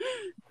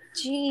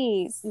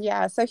 Jeez.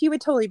 Yeah, so he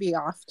would totally be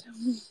offed.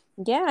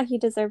 Yeah, he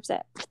deserves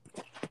it.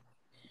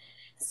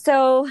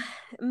 So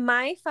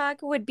my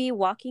fuck would be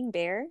Walking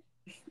Bear,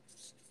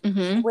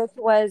 which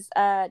was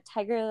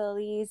Tiger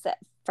Lily's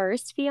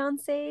first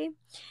fiance.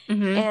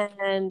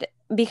 And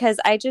because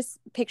I just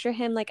picture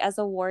him like as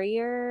a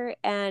warrior.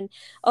 And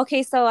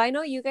okay, so I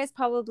know you guys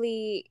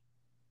probably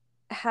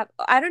have,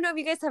 I don't know if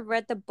you guys have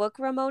read the book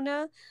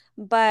Ramona,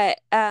 but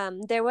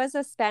there was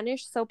a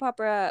Spanish soap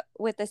opera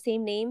with the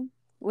same name,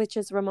 which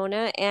is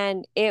Ramona,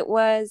 and it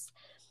was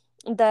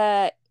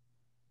then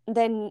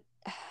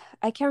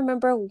I can't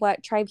remember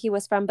what tribe he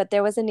was from, but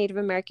there was a Native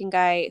American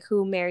guy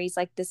who marries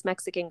like this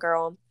Mexican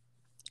girl,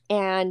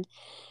 and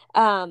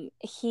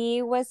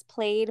he was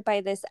played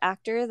by this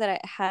actor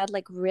that had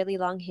like really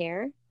long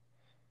hair.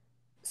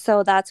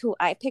 So that's who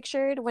I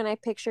pictured when I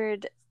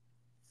pictured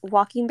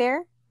Walking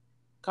Bear.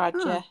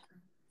 Gotcha.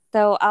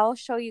 So I'll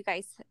show you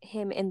guys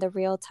him in the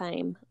real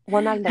time.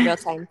 Well, not in the real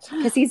time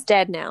because he's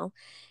dead now.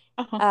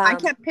 I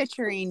kept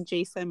picturing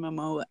Jason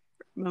Momoa.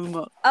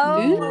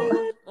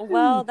 Oh,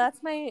 well,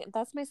 that's my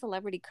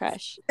celebrity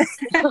crush.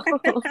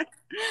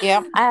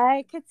 Yeah,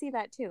 I could see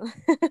that too.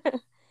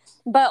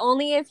 But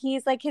only if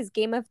he's like his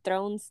Game of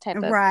Thrones type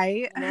of,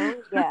 right? You know?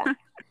 Yeah.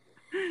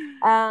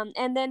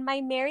 And then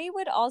my Mary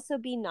would also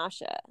be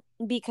Nasha,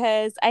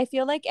 because I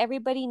feel like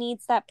everybody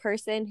needs that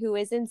person who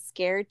isn't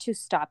scared to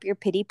stop your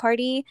pity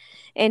party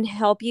and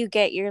help you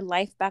get your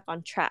life back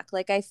on track.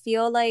 Like I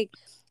feel like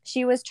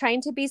she was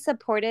trying to be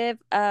supportive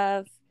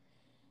of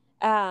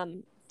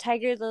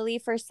Tiger Lily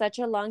for such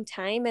a long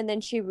time, and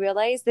then she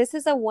realized this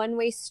is a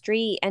one-way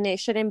street and it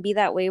shouldn't be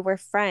that way. We're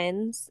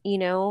friends, you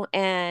know.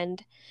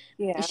 And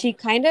she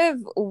kind of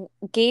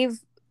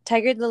gave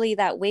Tiger Lily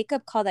that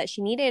wake-up call that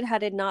she needed.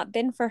 Had it not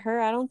been for her,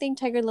 I don't think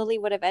Tiger Lily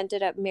would have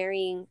ended up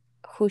marrying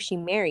who she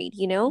married,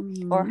 you know,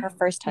 or her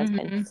first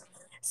husband.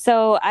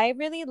 So I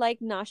really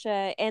like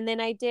Nasha. And then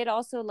I did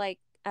also like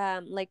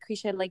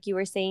Krisha, like you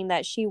were saying,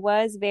 that she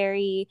was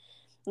very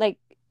like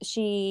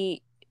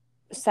she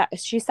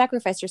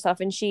sacrificed herself,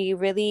 and she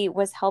really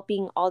was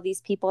helping all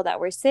these people that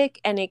were sick,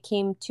 and it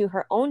came to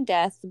her own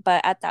death.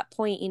 But at that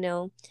point, you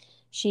know,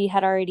 she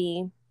had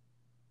already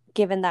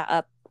given that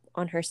up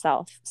on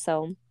herself.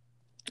 So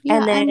yeah,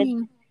 and then I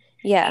mean,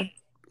 I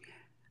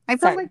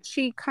felt Sorry. like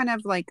she kind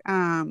of like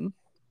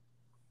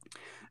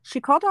she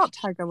called out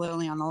Tiger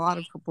Lily on a lot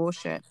of her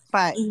bullshit,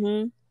 but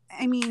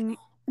I mean,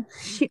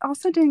 she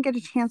also didn't get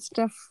a chance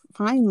to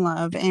find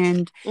love,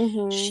 and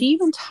she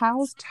even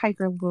tells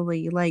Tiger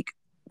Lily like,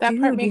 that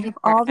part dude, you have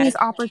all these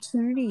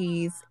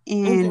opportunities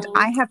and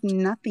I have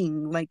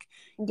nothing. Like,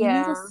 you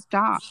need to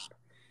stop.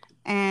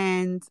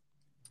 And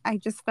I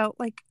just felt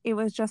like it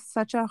was just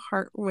such a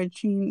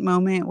heart-wrenching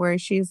moment where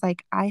she's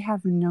like, I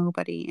have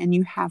nobody and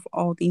you have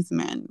all these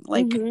men.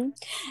 Like,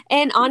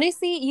 and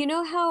honestly, you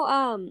know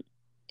how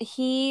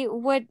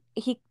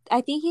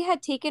I think he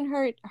had taken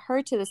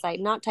her to the side,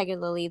 not Tiger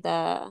Lily,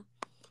 the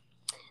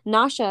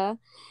Nasha.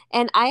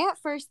 And I at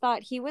first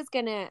thought he was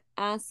gonna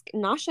ask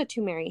Nasha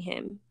to marry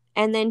him,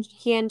 and then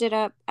he ended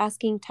up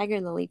asking Tiger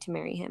Lily to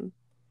marry him.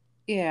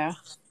 Yeah.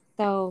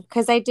 So,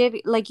 because I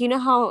did, like, you know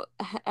how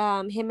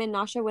him and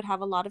Nasha would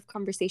have a lot of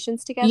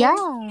conversations together?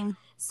 Yeah.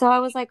 So I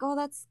was like, oh,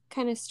 that's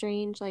kind of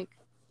strange. Like,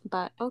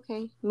 but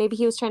okay. Maybe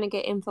he was trying to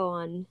get info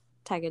on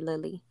Tiger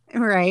Lily.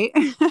 Right.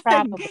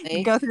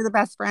 Probably. Go through the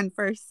best friend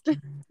first.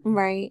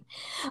 Right.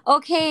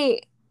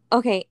 Okay.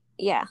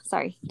 Yeah.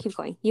 Sorry. Keep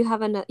going. You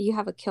have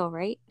a kill,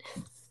 right?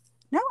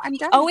 No, I'm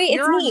done. Oh, wait,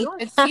 it's me.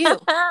 It's you.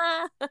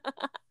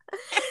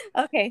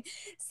 Okay,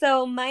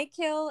 so my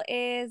kill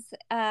is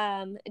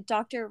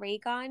Dr.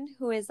 Raygon,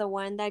 who is the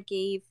one that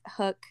gave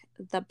Hook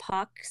the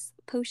pox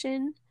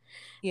potion.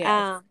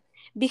 Yeah.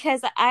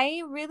 Because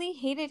I really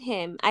hated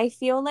him. I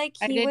feel like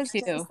he was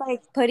just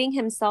like putting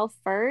himself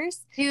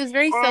first. He was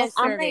very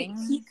self-serving.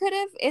 Like, he could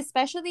have,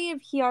 especially if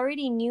he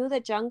already knew the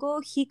jungle,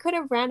 he could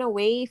have ran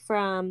away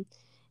from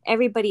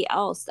everybody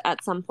else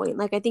at some point.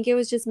 Like, I think it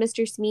was just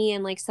Mr. Smee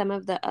and like some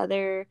of the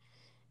other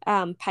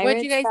pirates. What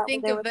do you guys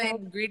think of the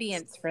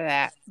ingredients for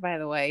that, by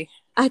the way?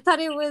 I thought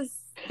it was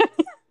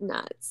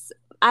nuts.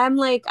 I'm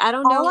like, I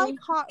don't know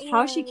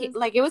how she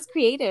like, it was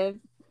creative.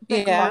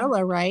 The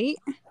gorilla, right?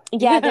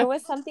 Yeah, there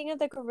was something of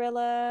the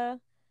gorilla.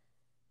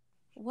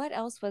 What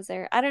else was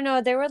there? I don't know.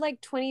 There were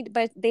like 20,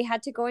 but they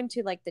had to go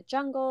into like the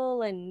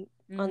jungle and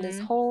on this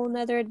whole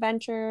nother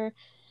adventure.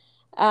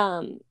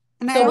 And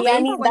I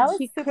also like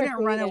he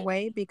couldn't run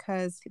away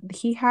because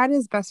he had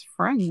his best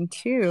friend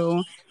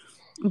too.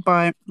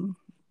 But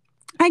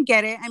I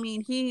get it. I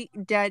mean, he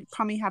did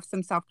probably have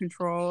some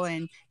self-control,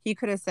 and he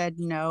could have said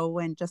no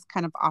and just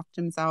kind of offed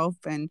himself,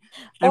 and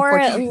Or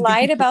unfortunately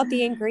lied about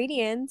the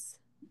ingredients.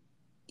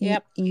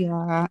 Yep.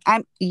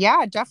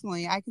 yeah,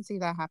 definitely I can see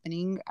that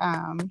happening.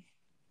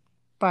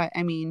 But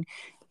I mean,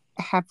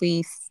 have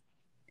we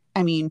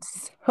I mean,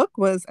 Hook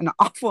was an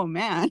awful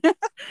man.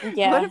 What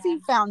Yeah. if he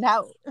found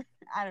out?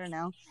 I don't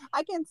know.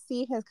 I can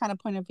see his kind of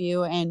point of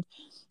view, and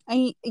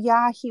he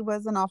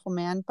was an awful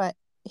man, but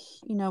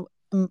you know,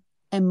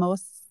 and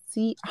most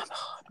see, I'm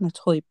gonna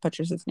totally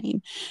butcher his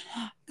name.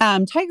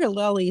 Tiger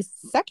Lily's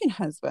second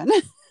husband.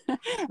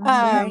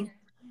 Okay.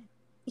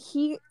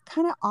 He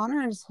kind of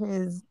honors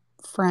his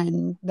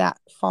friend that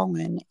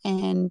fallen,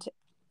 and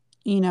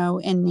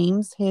and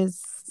names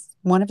his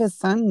one of his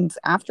sons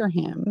after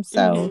him. So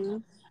Mm-hmm.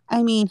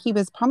 I mean, he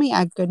was probably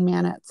a good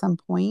man at some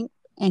point,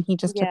 and he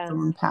just took Yeah. the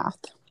wrong path.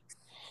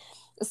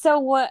 So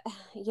what?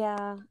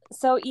 Yeah.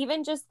 So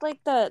even just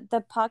like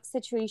the pox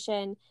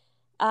situation,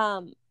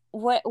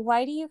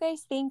 why do you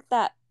guys think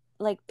that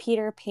like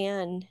Peter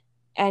Pan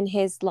and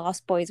his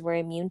Lost Boys were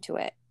immune to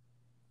it?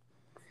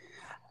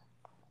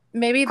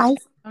 Maybe I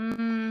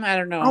I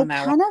don't know I on that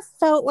one. kind of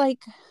felt like,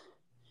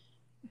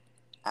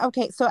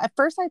 okay, so at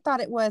first I thought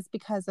it was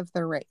because of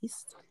the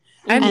race.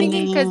 I'm And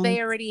thinking because then-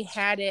 they already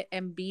had it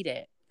and beat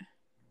it.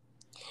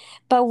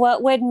 But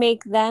what would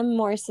make them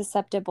more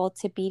susceptible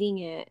to beating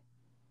it?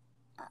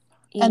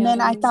 You and know then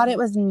what I thought mean? it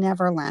was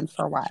Neverland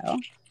for a while.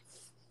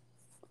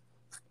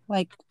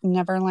 Like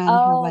Neverland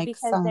had Oh, like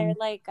because they're some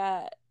like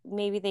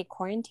maybe they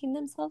quarantine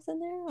themselves in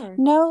there, or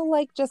no,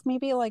 like just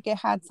maybe like it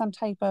had some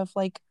type of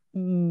like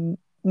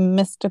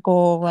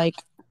mystical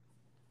like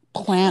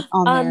plant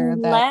on there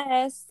that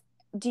unless,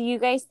 do you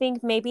guys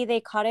think maybe they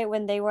caught it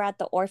when they were at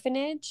the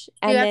orphanage See,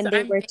 and that's then what they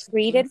I'm were thinking.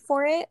 treated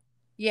for it?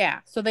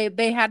 Yeah, so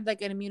they had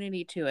like an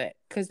immunity to it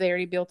because they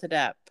already built it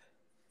up.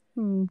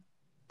 hmm,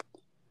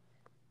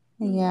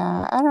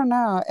 yeah, I don't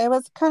know. It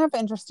was kind of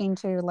interesting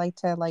to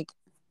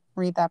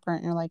read that part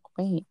and you're like,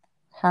 wait,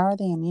 how are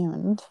they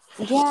immune?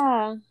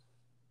 Yeah.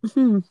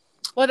 Hmm.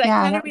 Well, that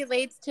Yeah, kind of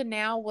relates to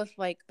now with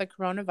like the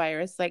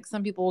coronavirus. Like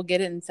some people will get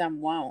it and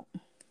some won't.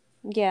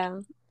 Yeah.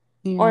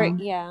 Or yeah.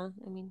 yeah,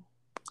 I mean,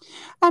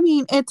 I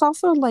mean, it's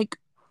also like,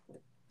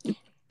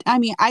 I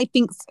mean, I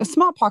think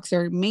smallpox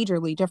are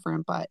majorly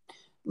different, but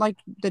like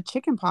the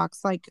chicken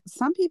pox, like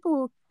some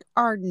people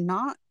are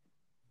not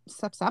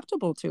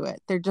susceptible to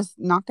it. They're just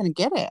not going to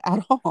get it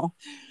at all.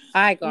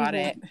 I got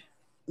it.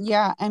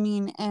 Yeah, I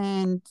mean,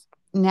 and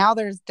now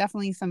there's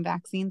definitely some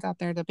vaccines out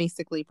there to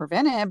basically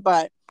prevent it,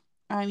 but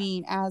I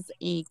mean, as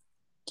a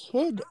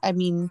kid, I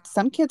mean,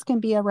 some kids can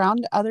be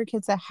around other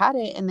kids that had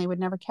it and they would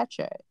never catch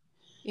it.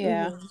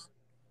 Yeah.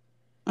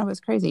 It was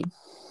crazy.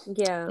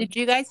 yeah. Did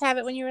you guys have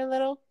it when you were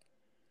little?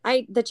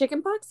 The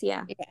chicken pox,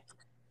 yeah. Yeah.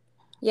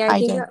 Yeah, I I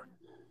think did.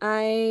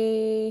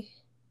 I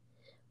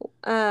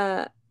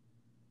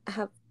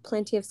have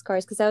plenty of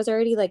scars because I was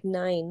already like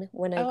 9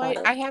 when I Oh,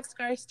 got I it. have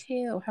scars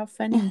too. How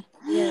funny.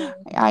 Yeah.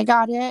 I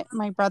got it.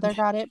 My brother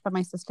got it, but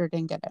my sister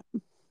didn't get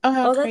it. Oh,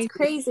 how Oh, that's crazy.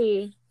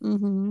 crazy.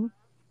 Hmm.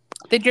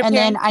 Did your And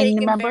then parents I take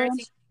remember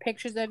embarrassing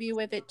pictures of you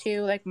with it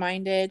too, like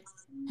mine did?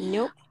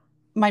 Nope.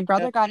 my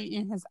brother got it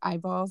in his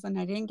eyeballs, and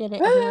I didn't get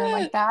it everywhere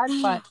like that.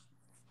 But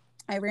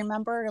I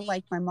remember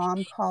like my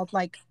mom called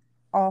like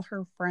all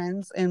her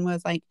friends and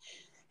was like,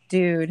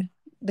 dude,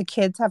 the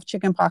kids have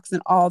chicken pox,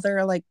 and all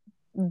their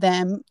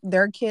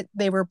kid,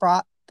 they were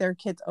brought their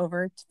kids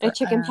over A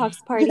chicken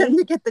pox party.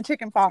 to get the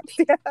chicken pox.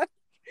 Yeah.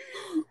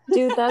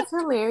 Dude, that's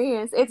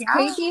hilarious. It's Yeah.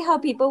 crazy how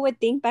people would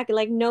think back.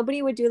 Like,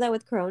 nobody would do that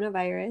with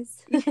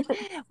coronavirus.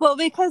 Well,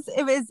 because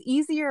it was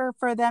easier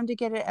for them to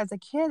get it as a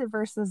kid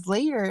versus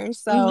later.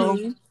 So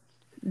Mhm.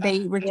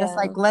 they were just Yeah.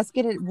 like, let's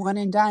get it one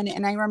and done.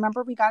 And I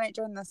remember we got it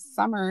during the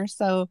summer.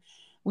 So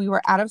we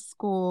were out of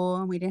school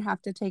and we didn't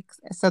have to take.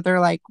 So they're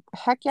like,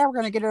 heck yeah, we're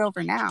going to get it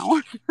over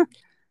now.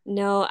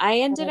 No, I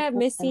ended up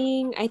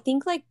missing, I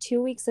think, like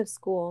 2 weeks of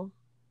school.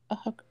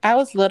 Oh, I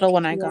was little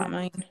when I Yeah. got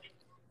mine.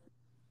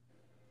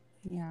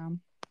 Yeah.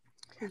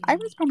 I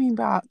was probably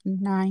about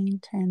 9,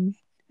 10.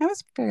 I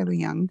was fairly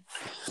young.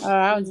 Oh,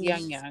 I was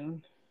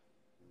young.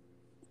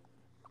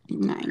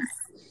 Nice.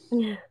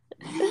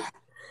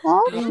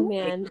 Oh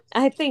man,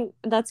 I think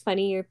that's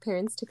funny. Your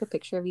parents took a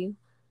picture of you.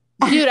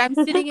 Dude, I'm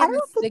sitting I in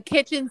don't the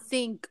kitchen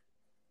sink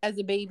as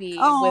a baby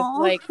with Aw.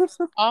 like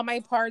all my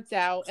parts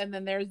out, and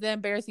then there's the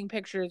embarrassing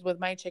pictures with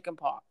my chicken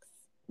pox.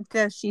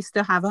 Does she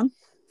still have them?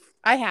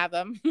 I have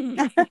them.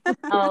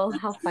 Oh,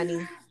 how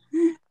funny.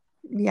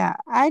 Yeah.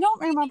 I don't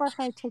remember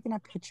her taking a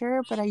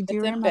picture, but I do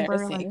It's remember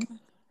like embarrassing.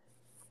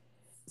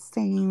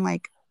 saying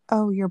like,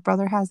 oh, your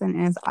brother has it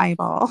in his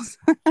eyeballs.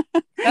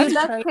 Dude,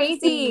 that's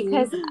crazy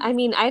because I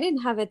mean, I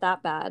didn't have it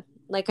that bad.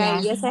 Like,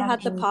 Yeah, I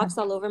had the pox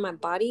all over my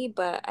body,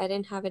 but I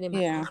didn't have it in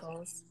my Yeah.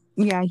 eyeballs.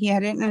 Yeah, he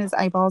had it in his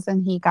eyeballs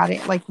and he got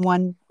it like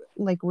one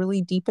like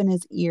really deep in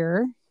his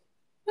ear.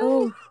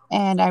 Oh,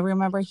 And I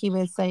remember he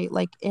would say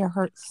like it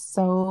hurt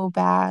so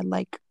bad,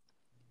 like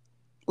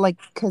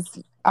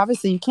because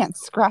obviously you can't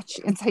scratch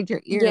inside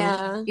your ear.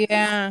 Yeah.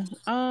 Yeah.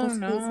 Oh That's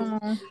crazy.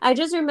 no. I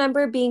just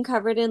remember being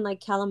covered in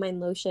like calamine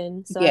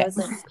lotion, so I was Yes.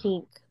 like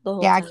pink the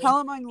whole Yeah, time.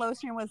 calamine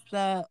lotion was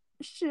the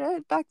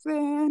shit back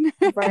then.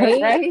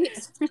 Right?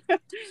 Right.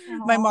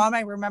 My Aw. mom,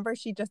 I remember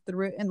she just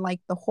threw it in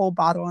like the whole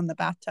bottle in the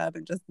bathtub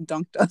and just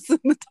dunked us in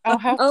the Oh,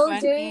 tub. how Oh,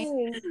 funny.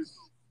 dang.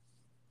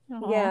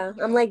 Aw. Yeah.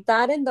 I'm like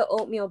that in the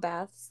oatmeal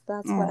baths.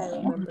 That's what I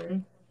Aw.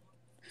 remember.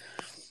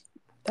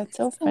 That's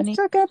so funny.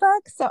 Such a good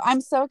book. So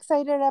I'm so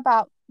excited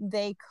about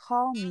They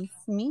Call Me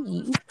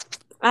Smee.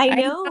 I I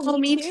know, know,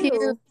 me me too.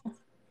 too. I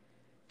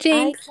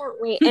Jinx. can't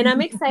wait. And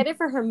I'm excited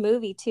for her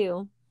movie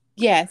too.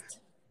 Yes.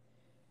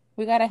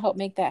 We gotta help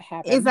make that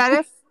happen. Is that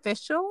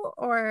official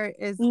or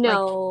is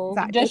No,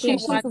 like Does I is that she think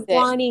just she's want it?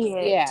 wanting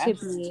it Yeah. to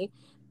be.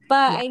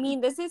 But Yeah. I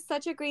mean, this is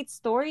such a great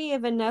story.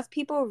 If enough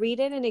people read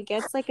it and it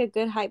gets like a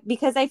good hype,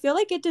 because I feel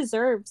like it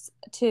deserves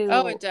to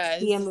Oh, it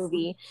does. be a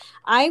movie.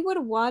 I would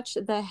watch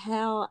the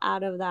hell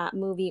out of that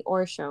movie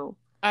or show.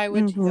 I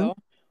would Mhm.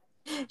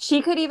 too.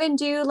 She could even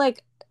do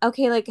like,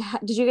 okay, like,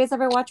 did you guys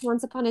ever watch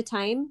Once Upon a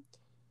Time?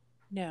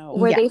 No.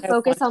 Where Yeah. they I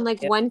focus want on like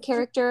to. one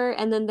character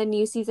and then the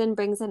new season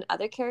brings in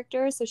other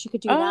characters. So she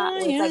could do that. Oh, Where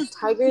it's yeah. like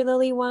Tiger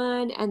Lily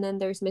one, and then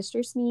there's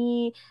Mr.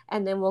 Smee,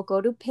 and then we'll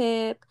go to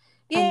Pip,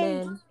 and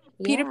Yay. then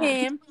Peter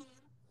yeah.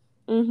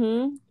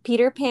 Pan.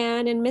 Peter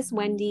Pan and Miss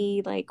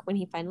Wendy, like when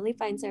he finally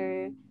finds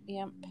her.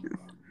 Yep.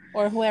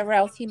 Or whoever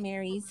else he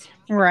marries.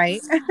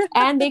 Right.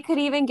 And they could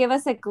even give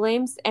us a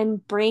glimpse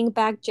and bring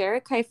back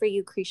Jerikai for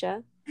you,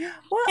 Krisha.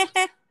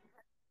 What?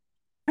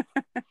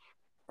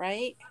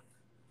 Right?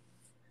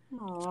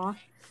 Aw.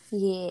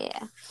 Yeah.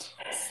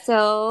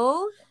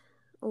 So,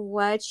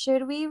 what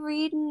should we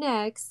read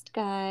next,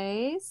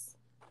 guys?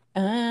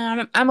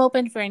 I'm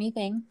open for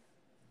anything.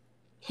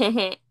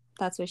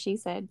 That's what she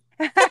said.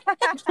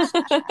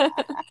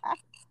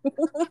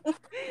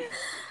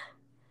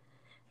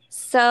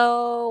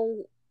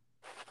 So,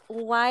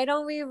 why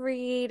don't we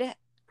read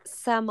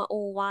some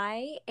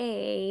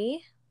YA?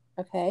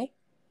 Okay.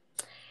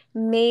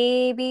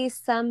 Maybe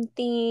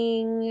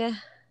something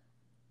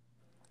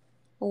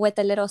with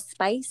a little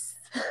spice.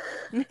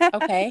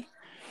 Okay.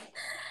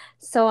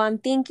 So I'm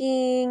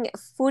thinking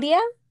Furia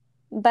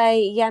by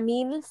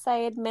Yamil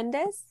Syed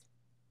Mendez.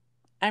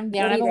 I'm What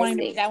down. do I've you been guys wanting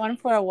to think? read that one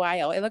for a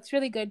while. It looks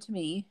really good to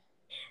me.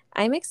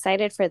 I'm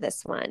excited for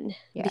this one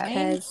Yeah.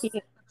 because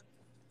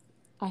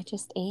I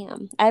just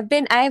am.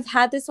 I've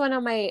had this one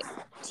on my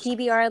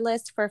TBR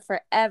list for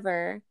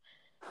forever,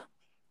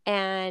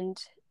 and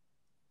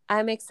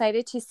I'm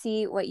excited to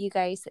see what you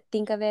guys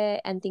think of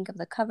it and think of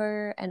the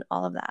cover and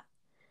all of that.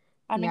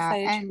 I'm Yeah,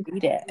 excited and to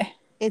read it.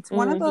 it's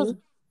one of those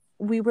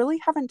we really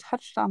haven't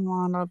touched on a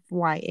lot of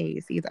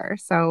YAs either.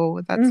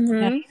 So that's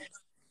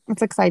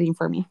it's exciting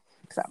for me.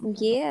 So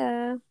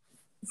Yeah.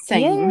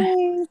 Same.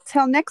 Yay.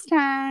 Till next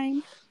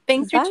time.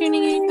 Thanks for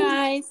tuning in, Bye.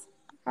 guys.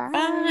 Bye.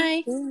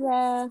 Bye. See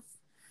ya.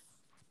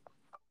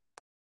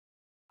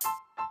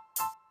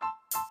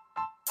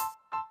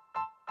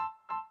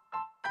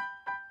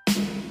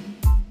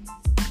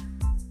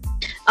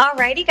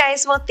 Alrighty,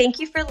 guys. Well, thank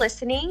you for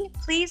listening.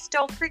 Please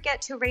don't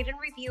forget to rate and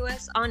review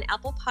us on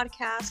Apple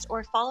Podcasts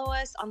or follow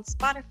us on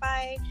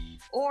Spotify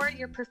or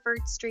your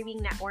preferred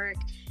streaming network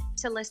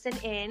to listen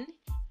in.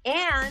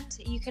 And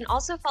you can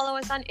also follow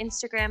us on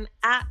Instagram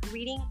at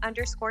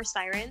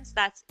reading_sirens.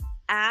 That's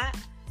at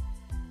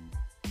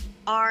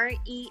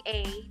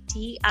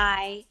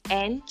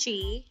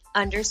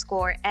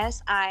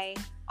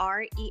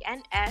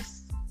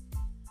READING_SIRENS.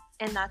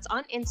 And that's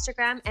on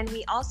Instagram. And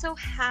we also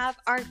have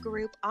our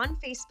group on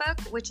Facebook,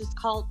 which is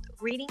called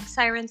Reading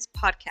Sirens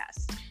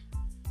Podcast.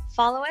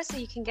 Follow us so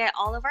you can get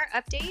all of our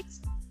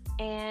updates.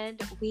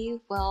 And we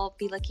will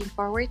be looking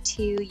forward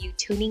to you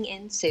tuning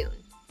in soon.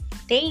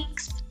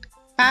 Thanks.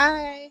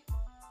 Bye.